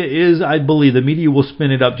media I believe the media will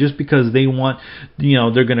spin it up just because they want,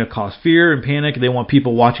 they're going to cause fear and panic. They want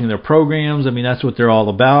people watching their programs. I mean, that's what they're all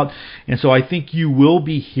about. And so I think you will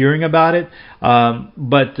be hearing about it.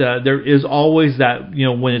 But there is always that,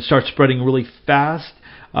 when it starts spreading really fast,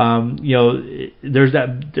 there's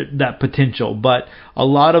that potential. But a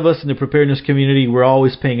lot of us in the preparedness community, we're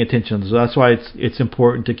always paying attention. So that's why it's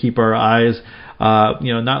important to keep our eyes,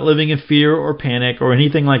 not living in fear or panic or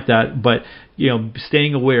anything like that, but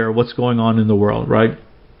staying aware of what's going on in the world, right?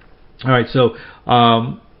 All right, so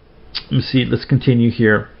let me see. Let's continue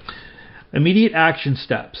here. Immediate action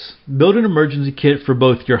steps. Build an emergency kit for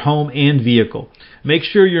both your home and vehicle. Make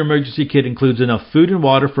sure your emergency kit includes enough food and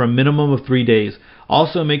water for a minimum of 3 days.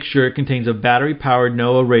 Also make sure it contains a battery-powered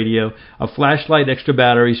NOAA radio, a flashlight, extra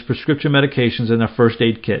batteries, prescription medications, and a first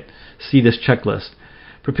aid kit. See this checklist.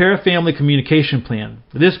 Prepare a family communication plan.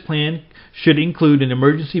 This plan should include an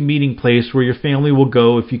emergency meeting place where your family will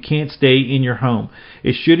go if you can't stay in your home.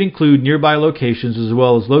 It should include nearby locations as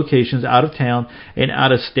well as locations out of town and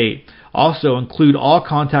out of state. Also include all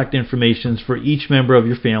contact information for each member of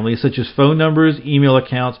your family, such as phone numbers, email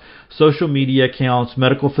accounts, social media accounts,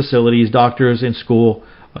 medical facilities, doctors, and school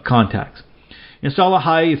contacts. Install a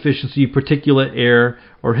high-efficiency particulate air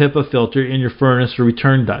or HEPA filter in your furnace or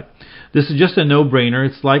return duct. This is just a no-brainer.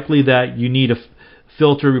 It's likely that you need a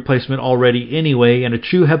filter replacement already anyway, and a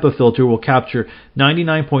true HEPA filter will capture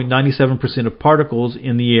 99.97% of particles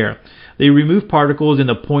in the air. They remove particles in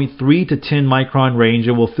the 0.3 to 10 micron range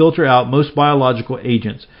and will filter out most biological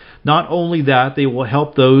agents. Not only that, they will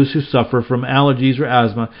help those who suffer from allergies or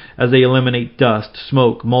asthma as they eliminate dust,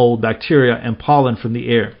 smoke, mold, bacteria, and pollen from the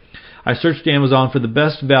air. I searched Amazon for the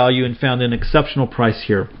best value and found an exceptional price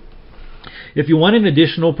here. If you want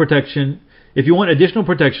additional protection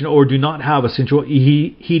or do not have a central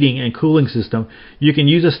heating and cooling system, you can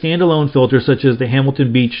use a standalone filter such as the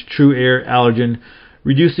Hamilton Beach True Air Allergen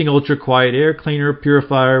Reducing Ultra Quiet Air Cleaner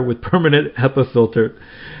Purifier with permanent HEPA filter.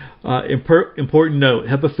 Important note,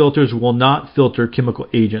 HEPA filters will not filter chemical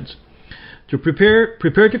agents. To prepare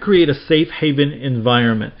to create a safe haven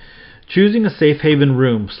environment. Choosing a safe haven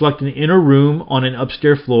room. Select an inner room on an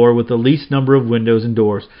upstairs floor with the least number of windows and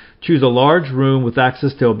doors. Choose a large room with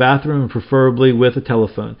access to a bathroom and preferably with a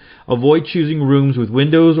telephone. Avoid choosing rooms with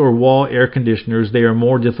windows or wall air conditioners. They are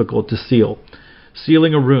more difficult to seal.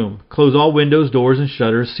 Sealing a room. Close all windows, doors, and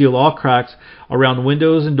shutters. Seal all cracks around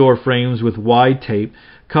windows and door frames with wide tape.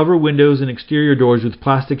 Cover windows and exterior doors with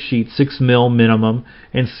plastic sheets 6 mm minimum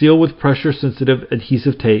and seal with pressure-sensitive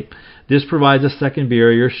adhesive tape. This provides a second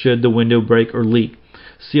barrier should the window break or leak.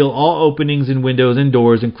 Seal all openings in windows and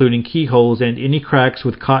doors, including keyholes and any cracks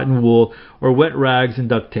with cotton wool or wet rags and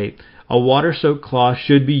duct tape. A water-soaked cloth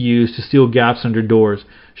should be used to seal gaps under doors.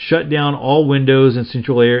 Shut down all windows and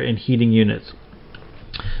central air and heating units.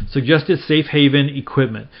 Suggested safe haven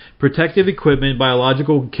equipment. Protective equipment,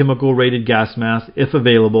 biological chemical rated gas masks, if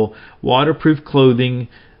available. Waterproof clothing,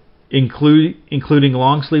 including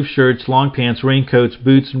long sleeve shirts, long pants, raincoats,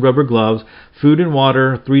 boots, and rubber gloves. Food and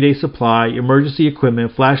water, 3-day supply. Emergency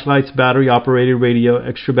equipment, flashlights, battery operated radio,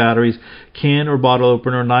 extra batteries, can or bottle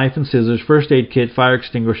opener, knife and scissors, first aid kit, fire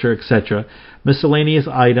extinguisher, etc. Miscellaneous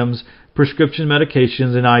items, prescription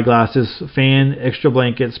medications and eyeglasses, fan, extra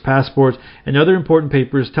blankets, passports, and other important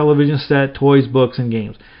papers, television set, toys, books, and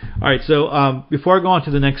games. Alright, so before I go on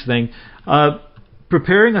to the next thing,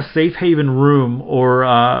 preparing a safe haven room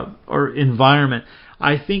or environment,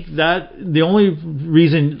 I think that the only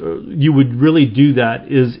reason you would really do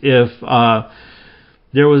that is if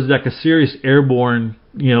there was like a serious airborne,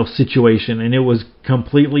 situation, and it was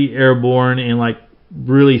completely airborne and like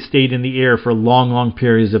really stayed in the air for long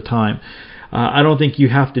periods of time. I don't think you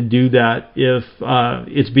have to do that if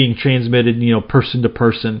it's being transmitted, person to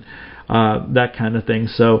person, that kind of thing.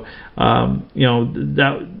 So,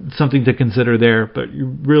 that's something to consider there. But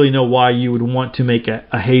you really know why you would want to make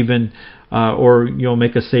a haven or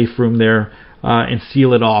make a safe room there and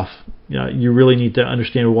seal it off. You really need to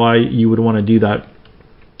understand why you would want to do that,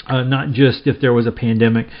 not just if there was a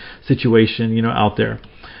pandemic situation, out there.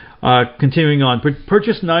 Continuing on,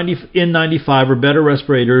 purchase N95 or better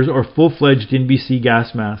respirators or full-fledged NBC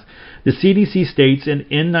gas masks. The CDC states an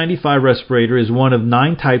N95 respirator is one of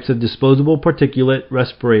 9 types of disposable particulate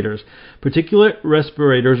respirators. Particulate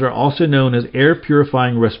respirators are also known as air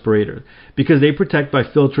purifying respirators because they protect by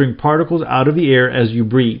filtering particles out of the air as you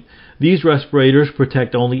breathe. These respirators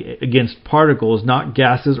protect only against particles, not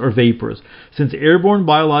gases or vapors. Since airborne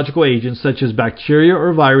biological agents such as bacteria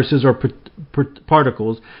or viruses are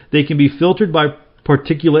particles, they can be filtered by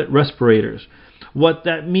particulate respirators. What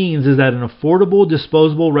that means is that an affordable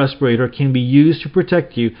disposable respirator can be used to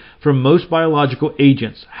protect you from most biological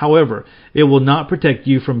agents. However, it will not protect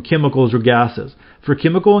you from chemicals or gases. For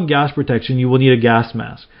chemical and gas protection, you will need a gas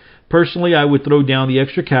mask. Personally, I would throw down the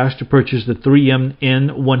extra cash to purchase the 3M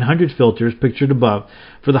N100 filters pictured above.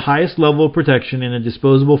 For the highest level of protection in a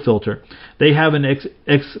disposable filter, they have an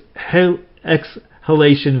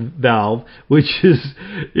exhalation valve, which is,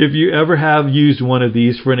 if you ever have used one of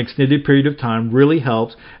these for an extended period of time, really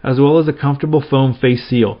helps, as well as a comfortable foam face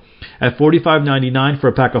seal. At $45.99 for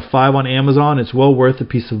a pack of 5 on Amazon, it's well worth the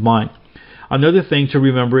peace of mind. Another thing to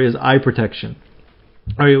remember is eye protection.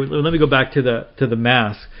 All right, let me go back to the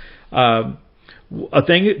mask. A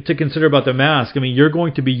thing to consider about the mask, you're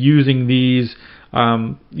going to be using these,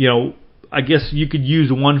 I guess you could use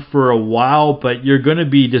one for a while, but you're going to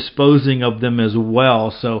be disposing of them as well.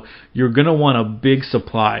 So you're going to want a big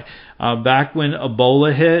supply. Back when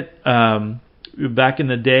Ebola hit, back in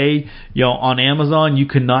the day, on Amazon, you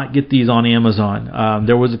could not get these on Amazon.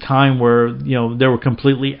 There was a time where, they were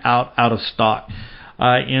completely out of stock.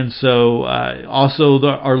 And so also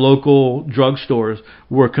our local drugstores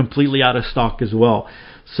were completely out of stock as well.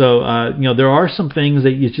 So, there are some things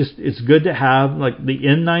that it's good to have, like the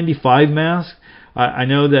N95 mask. I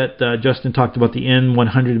know that Justin talked about the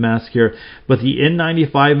N100 mask here, but the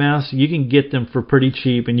N95 masks, you can get them for pretty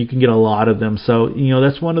cheap, and you can get a lot of them. So,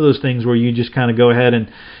 that's one of those things where you just kind of go ahead and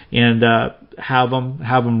have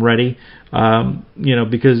them ready.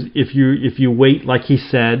 Because if you wait, like he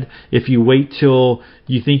said, if you wait till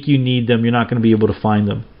you think you need them, you're not going to be able to find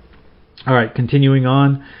them. All right, continuing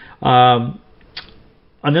on.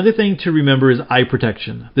 Another thing to remember is eye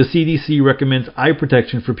protection. The CDC recommends eye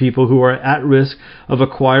protection for people who are at risk of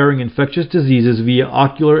acquiring infectious diseases via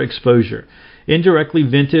ocular exposure. Indirectly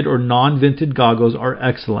vented or non-vented goggles are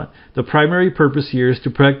excellent. The primary purpose here is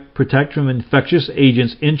to protect from infectious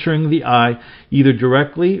agents entering the eye, either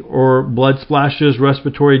directly or blood splashes,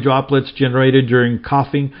 respiratory droplets generated during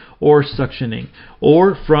coughing or suctioning,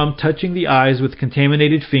 or from touching the eyes with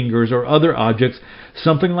contaminated fingers or other objects.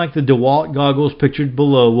 Something like the DeWalt goggles pictured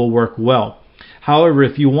below will work well. However,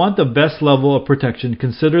 if you want the best level of protection,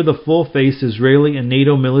 consider the full-face Israeli and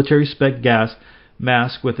NATO military spec gas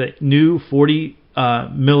mask with a new 40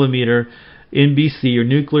 millimeter NBC or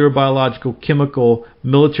nuclear biological chemical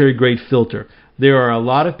military grade filter. There are a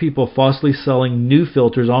lot of people falsely selling new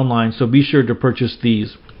filters online, so be sure to purchase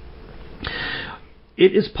these.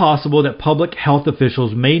 It is possible that public health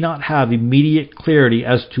officials may not have immediate clarity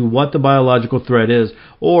as to what the biological threat is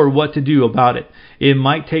or what to do about it. It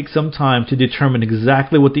might take some time to determine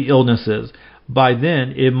exactly what the illness is. By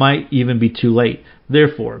then, it might even be too late.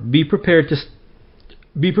 Therefore, be prepared to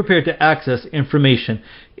access information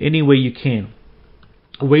any way you can.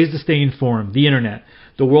 Ways to stay informed. The internet.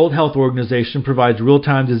 The World Health Organization provides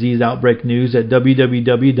real-time disease outbreak news at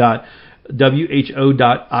www.who.int.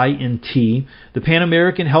 The Pan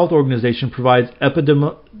American Health Organization provides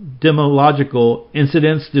epidemiological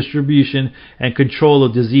incidence, distribution, and control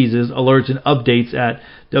of diseases, alerts, and updates at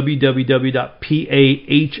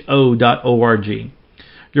www.paho.org.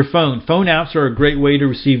 Your phone. Phone apps are a great way to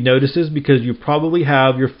receive notices because you probably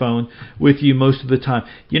have your phone with you most of the time.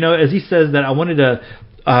 As he says that, I wanted to...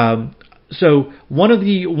 So one of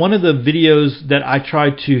the videos that I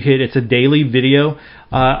try to hit, it's a daily video.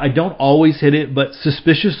 I don't always hit it, but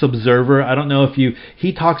Suspicious Observer, I don't know if he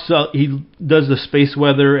does the space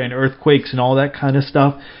weather and earthquakes and all that kind of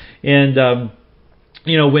stuff. And,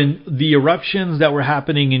 when the eruptions that were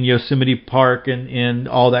happening in Yosemite Park and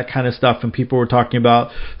all that kind of stuff, and people were talking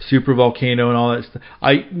about super volcano and all that stuff,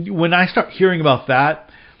 when I start hearing about that,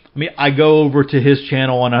 I go over to his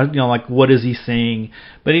channel and what is he saying?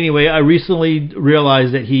 But anyway, I recently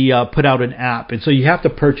realized that he put out an app, and so you have to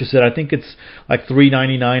purchase it. I think it's like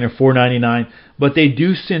 $3.99 or $4.99, but they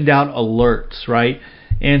do send out alerts, right?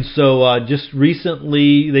 And so just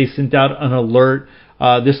recently they sent out an alert.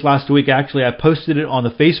 This last week, actually, I posted it on the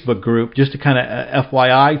Facebook group just to kind of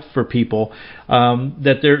FYI for people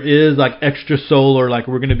that there is like extra solar, like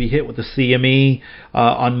we're going to be hit with the CME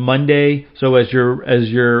on Monday. So as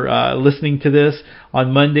you're listening to this,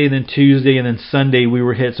 on Monday, then Tuesday, and then Sunday we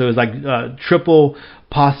were hit. So it was like triple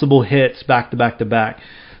possible hits back to back to back.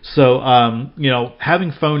 So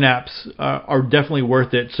having phone apps are definitely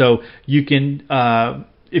worth it. So you can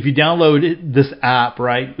if you download this app,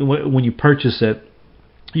 right, when you purchase it,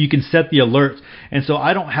 you can set the alerts. And so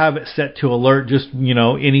I don't have it set to alert just,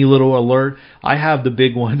 any little alert. I have the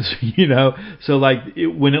big ones, So like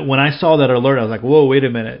when I saw that alert, I was like, whoa, wait a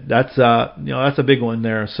minute. That's that's a big one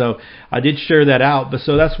there. So I did share that out. But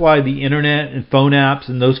so that's why the internet and phone apps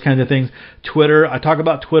and those kinds of things. Twitter, I talk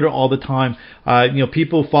about Twitter all the time.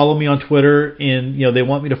 People follow me on Twitter and, they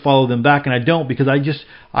want me to follow them back, and I don't, because I just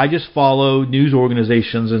follow news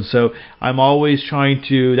organizations. And so I'm always trying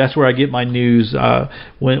to, that's where I get my news,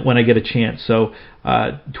 when I get a chance. So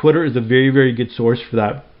Twitter is a very, very good source for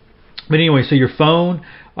that. But anyway, so your phone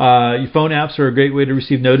apps are a great way to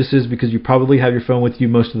receive notices because you probably have your phone with you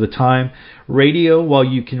most of the time. Radio, while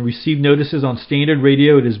you can receive notices on standard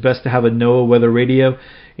radio, it is best to have a NOAA weather radio.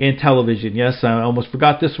 And television. Yes, I almost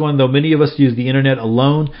forgot this one. Though many of us use the internet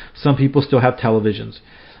alone, some people still have televisions.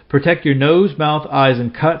 Protect your nose, mouth, eyes,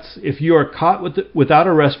 and cuts. If you are caught without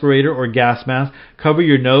a respirator or gas mask, cover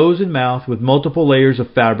your nose and mouth with multiple layers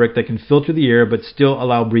of fabric that can filter the air but still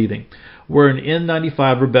allow breathing. Wear an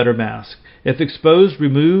N95 or better mask. If exposed,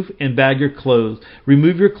 remove and bag your clothes.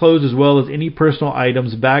 Remove your clothes as well as any personal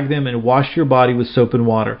items. Bag them and wash your body with soap and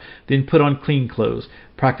water. Then put on clean clothes.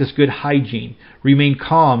 Practice good hygiene. Remain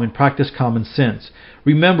calm and practice common sense.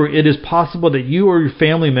 Remember, it is possible that you or your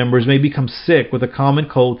family members may become sick with a common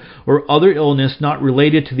cold or other illness not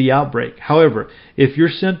related to the outbreak. However, if your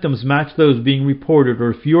symptoms match those being reported,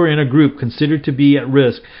 or if you are in a group considered to be at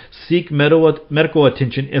risk, seek medical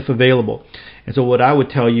attention if available. And so what I would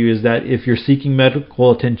tell you is that if you're seeking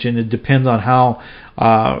medical attention, it depends on how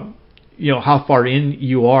far in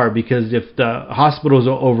you are, because if the hospitals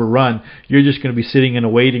are overrun, you're just going to be sitting in a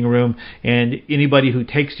waiting room, and anybody who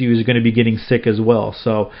takes you is going to be getting sick as well.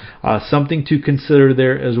 So something to consider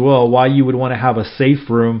there as well, why you would want to have a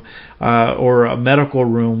safe room or a medical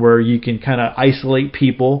room where you can kind of isolate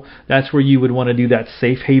people. That's where you would want to do that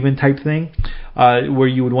safe haven type thing, where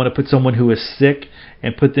you would want to put someone who is sick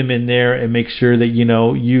and put them in there and make sure that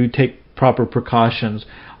you take proper precautions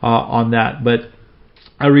on that. But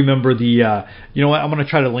I remember I'm going to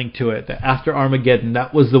try to link to it. The After Armageddon,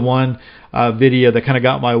 that was the one video that kind of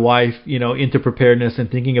got my wife, into preparedness and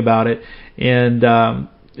thinking about it. And,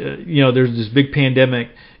 there's this big pandemic,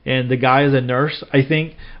 and the guy is a nurse, I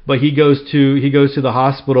think, but he goes to the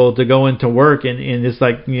hospital to go into work, and it's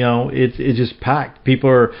like, it's just packed.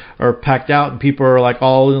 People are packed out, and people are like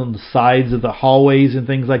all on the sides of the hallways and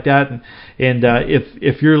things like that. And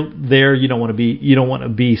if you're there, you don't want to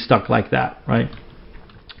be stuck like that, right?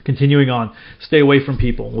 Continuing on, stay away from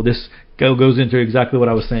people. Well, this goes into exactly what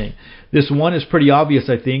I was saying. This one is pretty obvious,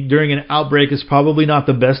 I think. During an outbreak is probably not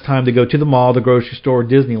the best time to go to the mall, the grocery store, or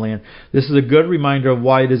Disneyland. This is a good reminder of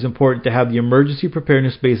why it is important to have the emergency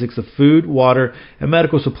preparedness basics of food, water, and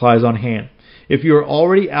medical supplies on hand. If you are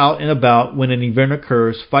already out and about when an event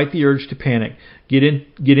occurs, fight the urge to panic. Get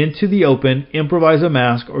into the open, improvise a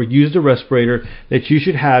mask, or use the respirator that you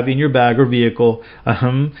should have in your bag or vehicle.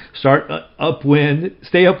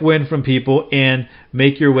 Stay upwind from people, and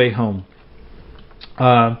make your way home.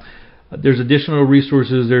 There's additional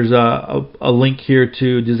resources. There's a link here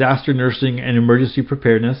to disaster nursing and emergency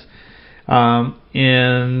preparedness.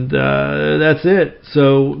 And that's it.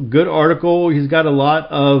 So good article. He's got a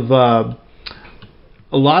lot of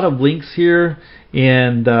links here,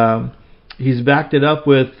 and he's backed it up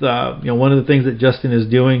with one of the things that Justin is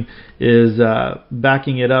doing is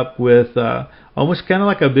backing it up with almost kind of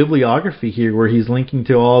like a bibliography here, where he's linking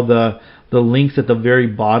to all the links at the very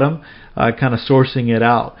bottom, kind of sourcing it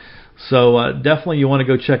out. So definitely you want to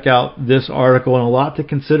go check out this article, and a lot to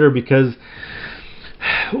consider, because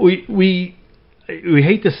we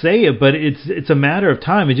hate to say it, but it's a matter of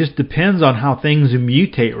time. It just depends on how things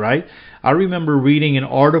mutate, right? I remember reading an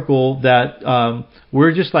article that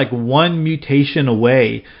we're just like one mutation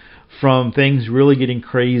away from things really getting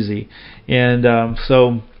crazy. And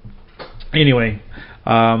so anyway,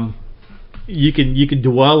 you can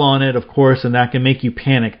dwell on it, of course, and that can make you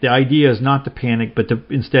panic. The idea is not to panic, but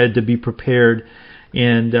instead to be prepared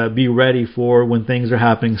and be ready for when things are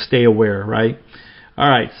happening. Stay aware, right? All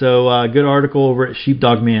right, so good article over at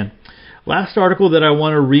Sheepdog Man. Last article that I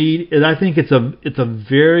want to read, and I think it's a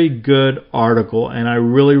very good article, and I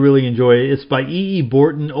really, really enjoy it. It's by E.E.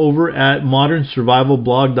 Borton over at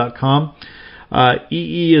modernsurvivalblog.com.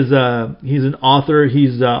 E.E. he's an author.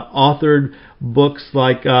 He's authored books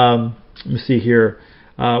like, let me see here,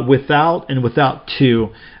 Without and Without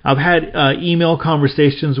Two. I've had email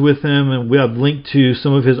conversations with him, and we have linked to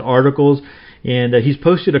some of his articles. And he's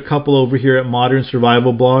posted a couple over here at Modern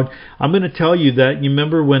Survival Blog. I'm going to tell you that, you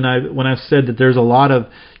remember when I've said that there's a lot of,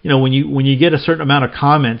 when you get a certain amount of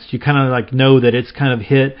comments, you kind of like know that it's kind of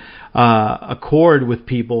hit a chord with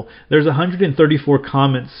people. There's 134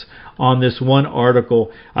 comments on this one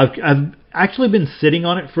article. I've actually been sitting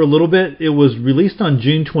on it for a little bit. It was released on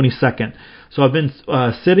June 22nd, so I've been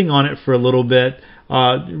sitting on it for a little bit.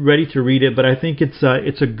 Ready to read it, but I think it's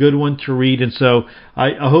a good one to read, and so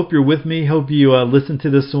I hope you're with me. Hope you listen to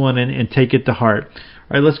this one and take it to heart. All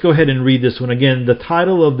right, let's go ahead and read this one. Again, the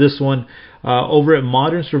title of this one over at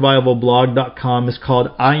modernsurvivalblog.com is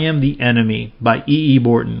called I Am the Enemy by E.E.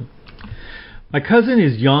 Borton. My cousin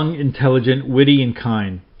is young, intelligent, witty, and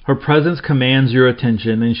kind. Her presence commands your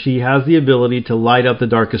attention, and she has the ability to light up the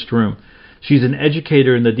darkest room. She's an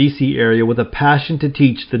educator in the D.C. area with a passion to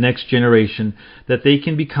teach the next generation that they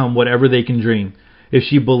can become whatever they can dream. If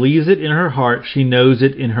she believes it in her heart, she knows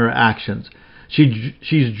it in her actions.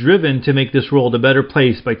 She's driven to make this world a better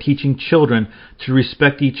place by teaching children to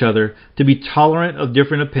respect each other, to be tolerant of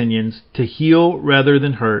different opinions, to heal rather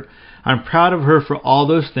than hurt. I'm proud of her for all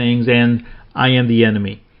those things, and I am the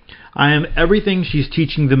enemy. I am everything she's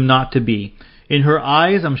teaching them not to be. In her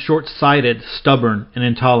eyes, I'm short-sighted, stubborn, and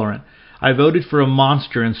intolerant. I voted for a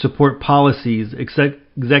monster and support policies,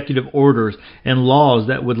 executive orders, and laws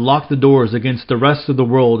that would lock the doors against the rest of the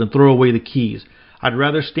world and throw away the keys. I'd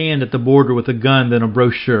rather stand at the border with a gun than a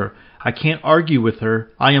brochure. I can't argue with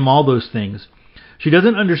her. I am all those things. She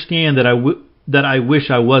doesn't understand that I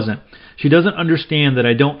wish I wasn't. She doesn't understand that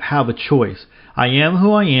I don't have a choice. I am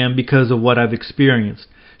who I am because of what I've experienced.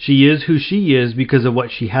 She is who she is because of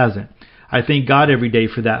what she hasn't. I thank God every day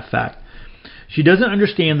for that fact. She doesn't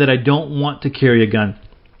understand that I don't want to carry a gun.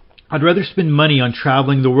 I'd rather spend money on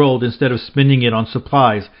traveling the world instead of spending it on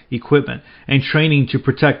supplies, equipment, and training to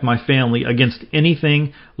protect my family against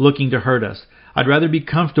anything looking to hurt us. I'd rather be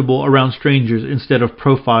comfortable around strangers instead of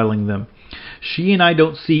profiling them. She and I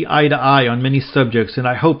don't see eye to eye on many subjects, and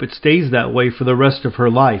I hope it stays that way for the rest of her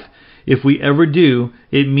life. If we ever do,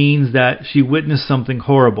 it means that she witnessed something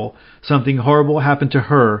horrible happened to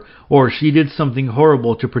her, or she did something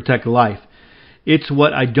horrible to protect life. It's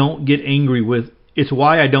why I don't get angry with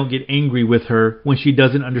her when she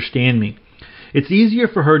doesn't understand me. It's easier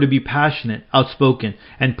for her to be passionate, outspoken,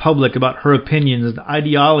 and public about her opinions and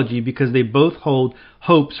ideology because they both hold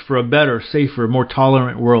hopes for a better, safer, more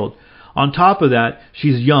tolerant world. On top of that,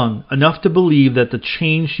 she's young, enough to believe that the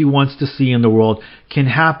change she wants to see in the world can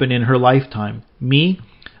happen in her lifetime. Me?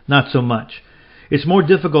 Not so much. It's more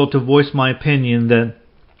difficult to voice my opinion that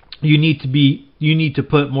you need to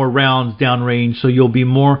put more rounds downrange so you'll be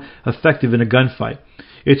more effective in a gunfight.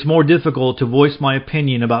 It's more difficult to voice my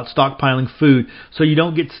opinion about stockpiling food so you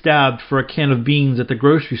don't get stabbed for a can of beans at the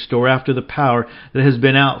grocery store after the power that has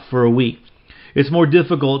been out for a week. It's more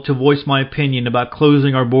difficult to voice my opinion about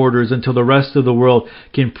closing our borders until the rest of the world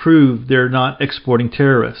can prove they're not exporting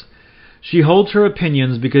terrorists. She holds her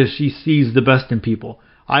opinions because she sees the best in people.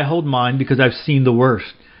 I hold mine because I've seen the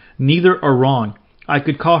worst. Neither are wrong. I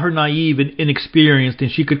could call her naive and inexperienced, and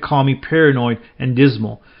she could call me paranoid and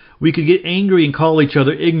dismal. We could get angry and call each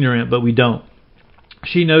other ignorant, but we don't.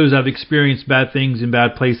 She knows I've experienced bad things in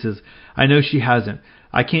bad places. I know she hasn't.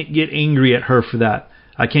 I can't get angry at her for that.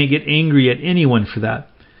 I can't get angry at anyone for that.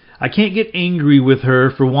 I can't get angry with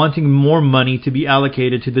her for wanting more money to be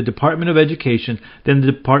allocated to the Department of Education than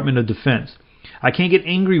the Department of Defense. I can't get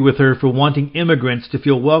angry with her for wanting immigrants to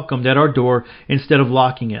feel welcomed at our door instead of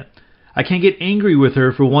locking it. I can't get angry with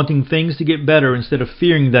her for wanting things to get better instead of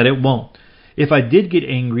fearing that it won't. If I did get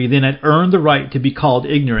angry, then I'd earned the right to be called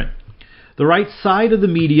ignorant. The right side of the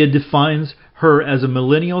media defines her as a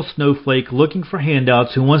millennial snowflake looking for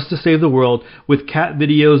handouts who wants to save the world with cat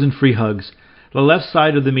videos and free hugs. The left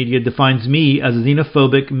side of the media defines me as a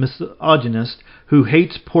xenophobic misogynist who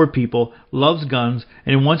hates poor people, loves guns,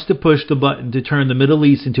 and wants to push the button to turn the Middle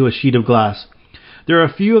East into a sheet of glass. There are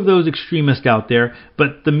a few of those extremists out there,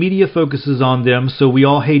 but the media focuses on them, so we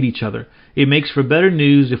all hate each other. It makes for better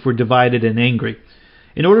news if we're divided and angry.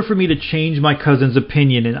 In order for me to change my cousin's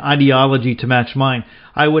opinion and ideology to match mine,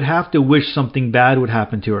 I would have to wish something bad would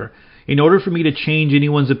happen to her. In order for me to change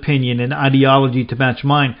anyone's opinion and ideology to match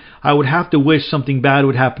mine, I would have to wish something bad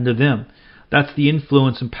would happen to them. That's the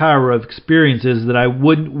influence and power of experiences that I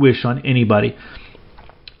wouldn't wish on anybody.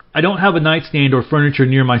 I don't have a nightstand or furniture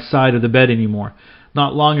near my side of the bed anymore.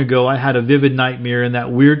 Not long ago, I had a vivid nightmare in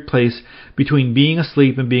that weird place between being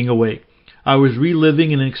asleep and being awake. I was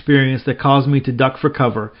reliving an experience that caused me to duck for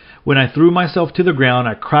cover. When I threw myself to the ground,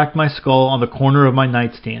 I cracked my skull on the corner of my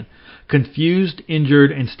nightstand. Confused,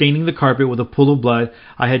 injured, and staining the carpet with a pool of blood,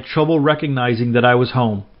 I had trouble recognizing that I was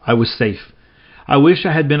home. I was safe. I wish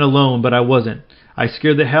I had been alone, but I wasn't. I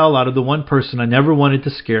scared the hell out of the one person I never wanted to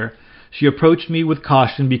scare. She approached me with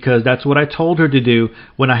caution because that's what I told her to do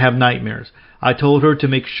when I have nightmares. I told her to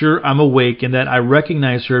make sure I'm awake and that I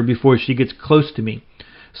recognize her before she gets close to me.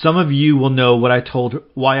 Some of you will know why I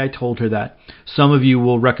told her that. Some of you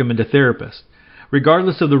will recommend a therapist.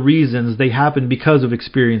 Regardless of the reasons, they happen because of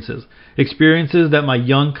experiences. Experiences that my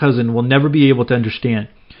young cousin will never be able to understand.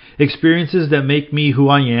 Experiences that make me who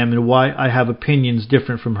I am and why I have opinions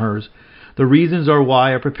different from hers. The reasons are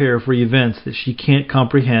why I prepare for events that she can't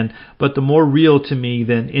comprehend, but the more real to me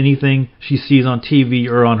than anything she sees on TV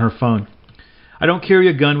or on her phone. I don't carry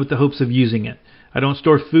a gun with the hopes of using it. I don't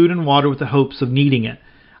store food and water with the hopes of needing it.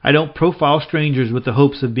 I don't profile strangers with the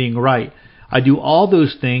hopes of being right. I do all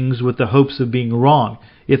those things with the hopes of being wrong.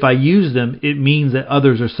 If I use them, it means that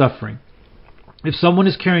others are suffering. If someone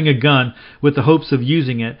is carrying a gun with the hopes of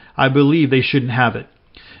using it, I believe they shouldn't have it.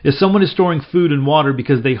 If someone is storing food and water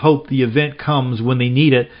because they hope the event comes when they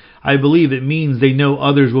need it, I believe it means they know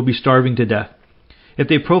others will be starving to death. If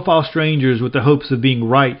they profile strangers with the hopes of being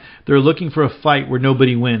right, they're looking for a fight where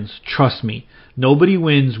nobody wins. Trust me, nobody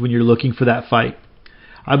wins when you're looking for that fight.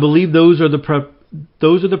 I believe those are the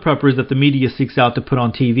preppers that the media seeks out to put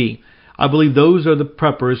on TV. I believe those are the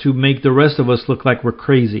preppers who make the rest of us look like we're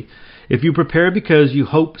crazy. If you prepare because you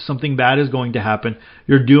hope something bad is going to happen,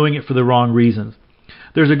 you're doing it for the wrong reasons.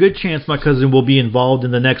 There's a good chance my cousin will be involved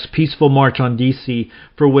in the next peaceful march on D.C.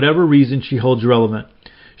 for whatever reason she holds relevant.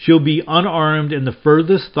 She'll be unarmed, and the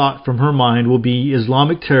furthest thought from her mind will be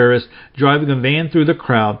Islamic terrorists driving a van through the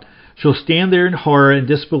crowd. She'll stand there in horror and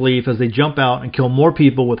disbelief as they jump out and kill more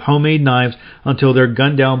people with homemade knives until they're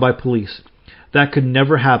gunned down by police. That could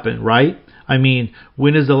never happen, right? I mean,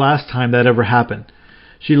 when is the last time that ever happened?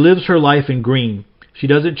 She lives her life in green. She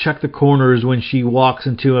doesn't check the corners when she walks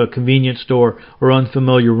into a convenience store or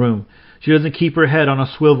unfamiliar room. She doesn't keep her head on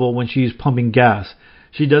a swivel when she's pumping gas.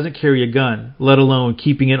 She doesn't carry a gun, let alone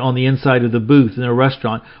keeping it on the inside of the booth in a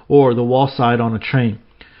restaurant or the wall side on a train.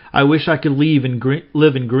 I wish I could live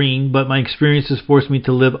in green, but my experiences force me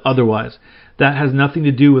to live otherwise. That has nothing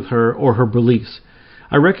to do with her or her beliefs.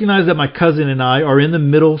 I recognize that my cousin and I are in the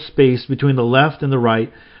middle space between the left and the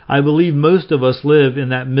right. I believe most of us live in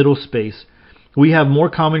that middle space. We have more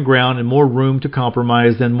common ground and more room to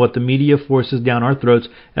compromise than what the media forces down our throats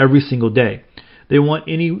every single day. They want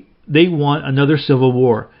another civil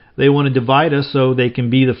war. They want to divide us so they can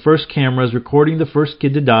be the first cameras recording the first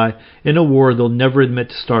kid to die in a war they'll never admit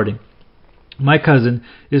to starting. My cousin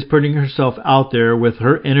is putting herself out there with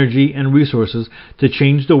her energy and resources to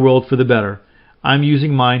change the world for the better. I'm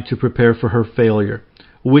using mine to prepare for her failure.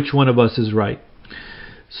 Which one of us is right?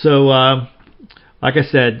 So, like I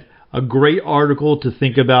said, a great article to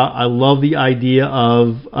think about. I love the idea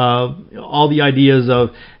of all the ideas of,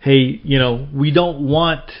 hey, we don't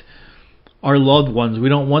want our loved ones, we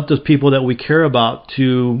don't want those people that we care about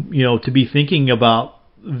to be thinking about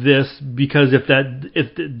this, because if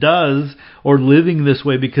it does, or living this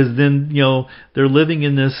way, because then they're living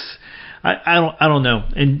in this. I don't know.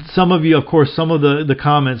 And some of you, of course, some of the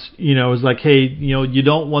comments, is like, hey, you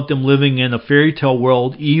don't want them living in a fairy tale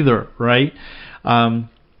world either, right?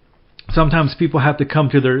 sometimes people have to come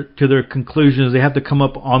to their conclusions. They have to come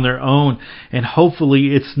up on their own, and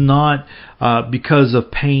hopefully it's not because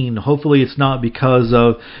of pain. Hopefully it's not because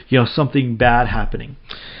of something bad happening.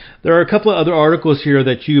 There are a couple of other articles here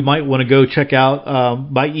that you might want to go check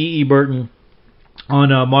out by E.E. Burton on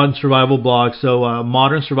Modern Survival blog. So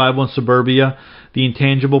Modern Survival in Suburbia, The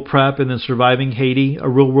Intangible Prep, and then Surviving Haiti, a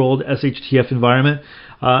real-world SHTF environment.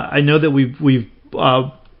 I know that we've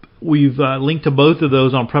linked to both of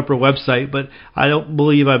those on Prepper website, but I don't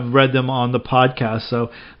believe I've read them on the podcast.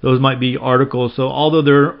 So those might be articles. So although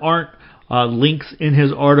there aren't links in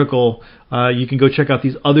his article, you can go check out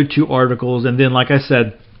these other two articles. And then, like I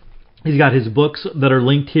said, he's got his books that are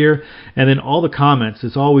linked here, and then all the comments.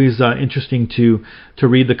 It's always interesting to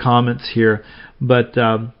read the comments here. But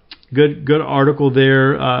good article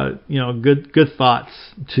there. Good thoughts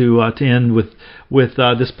to end with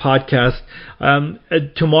this podcast.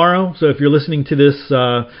 Tomorrow, so if you're listening to this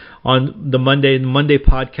on the Monday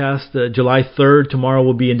podcast, July 3rd, tomorrow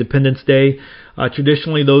will be Independence Day.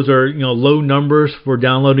 Traditionally, those are low numbers for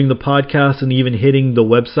downloading the podcast and even hitting the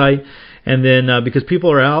website. And then because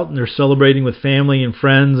people are out and they're celebrating with family and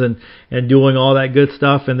friends and doing all that good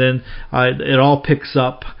stuff, and then it all picks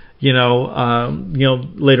up. Later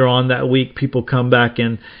on that week, people come back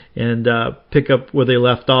and pick up where they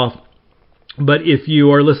left off. But if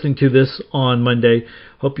you are listening to this on Monday,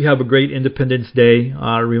 hope you have a great Independence Day,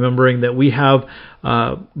 remembering that we have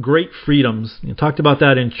great freedoms. I talked about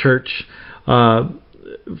that in church for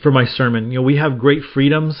my sermon. We have great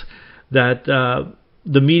freedoms that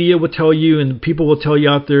the media will tell you, and people will tell you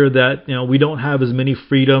out there that we don't have as many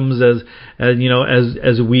freedoms as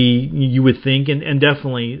you would think, and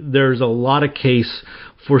definitely there's a lot of case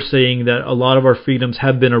for saying that a lot of our freedoms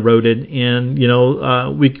have been eroded, and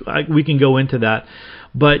we can go into that.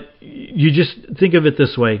 But you just think of it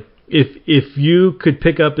this way: if you could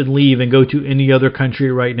pick up and leave and go to any other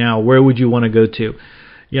country right now, where would you want to go to?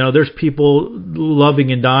 There's people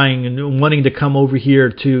loving and dying and wanting to come over here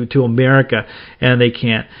to America, and they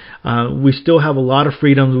can't. We still have a lot of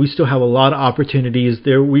freedoms. We still have a lot of opportunities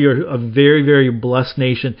there. We are a very, very blessed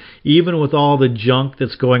nation, even with all the junk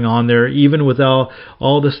that's going on there, even with all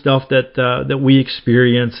the stuff that we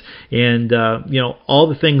experience, and all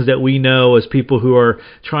the things that we know as people who are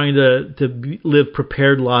trying to live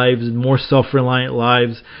prepared lives and more self-reliant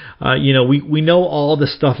lives. We know all the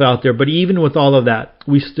stuff out there, but even with all of that,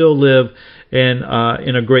 we still live in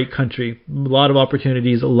a great country, a lot of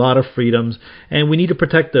opportunities, a lot of freedoms, and we need to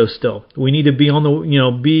protect those still. We need to be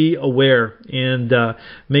be aware and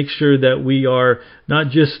make sure that we are not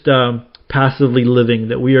just passively living,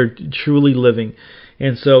 that we are truly living.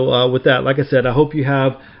 And so with that, like I said, I hope you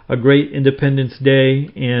have a great Independence Day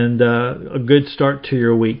and a good start to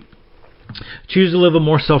your week. Choose to live a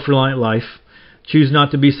more self-reliant life. Choose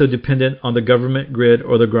not to be so dependent on the government, grid,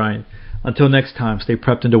 or the grind. Until next time, stay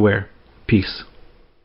prepped and aware. Peace.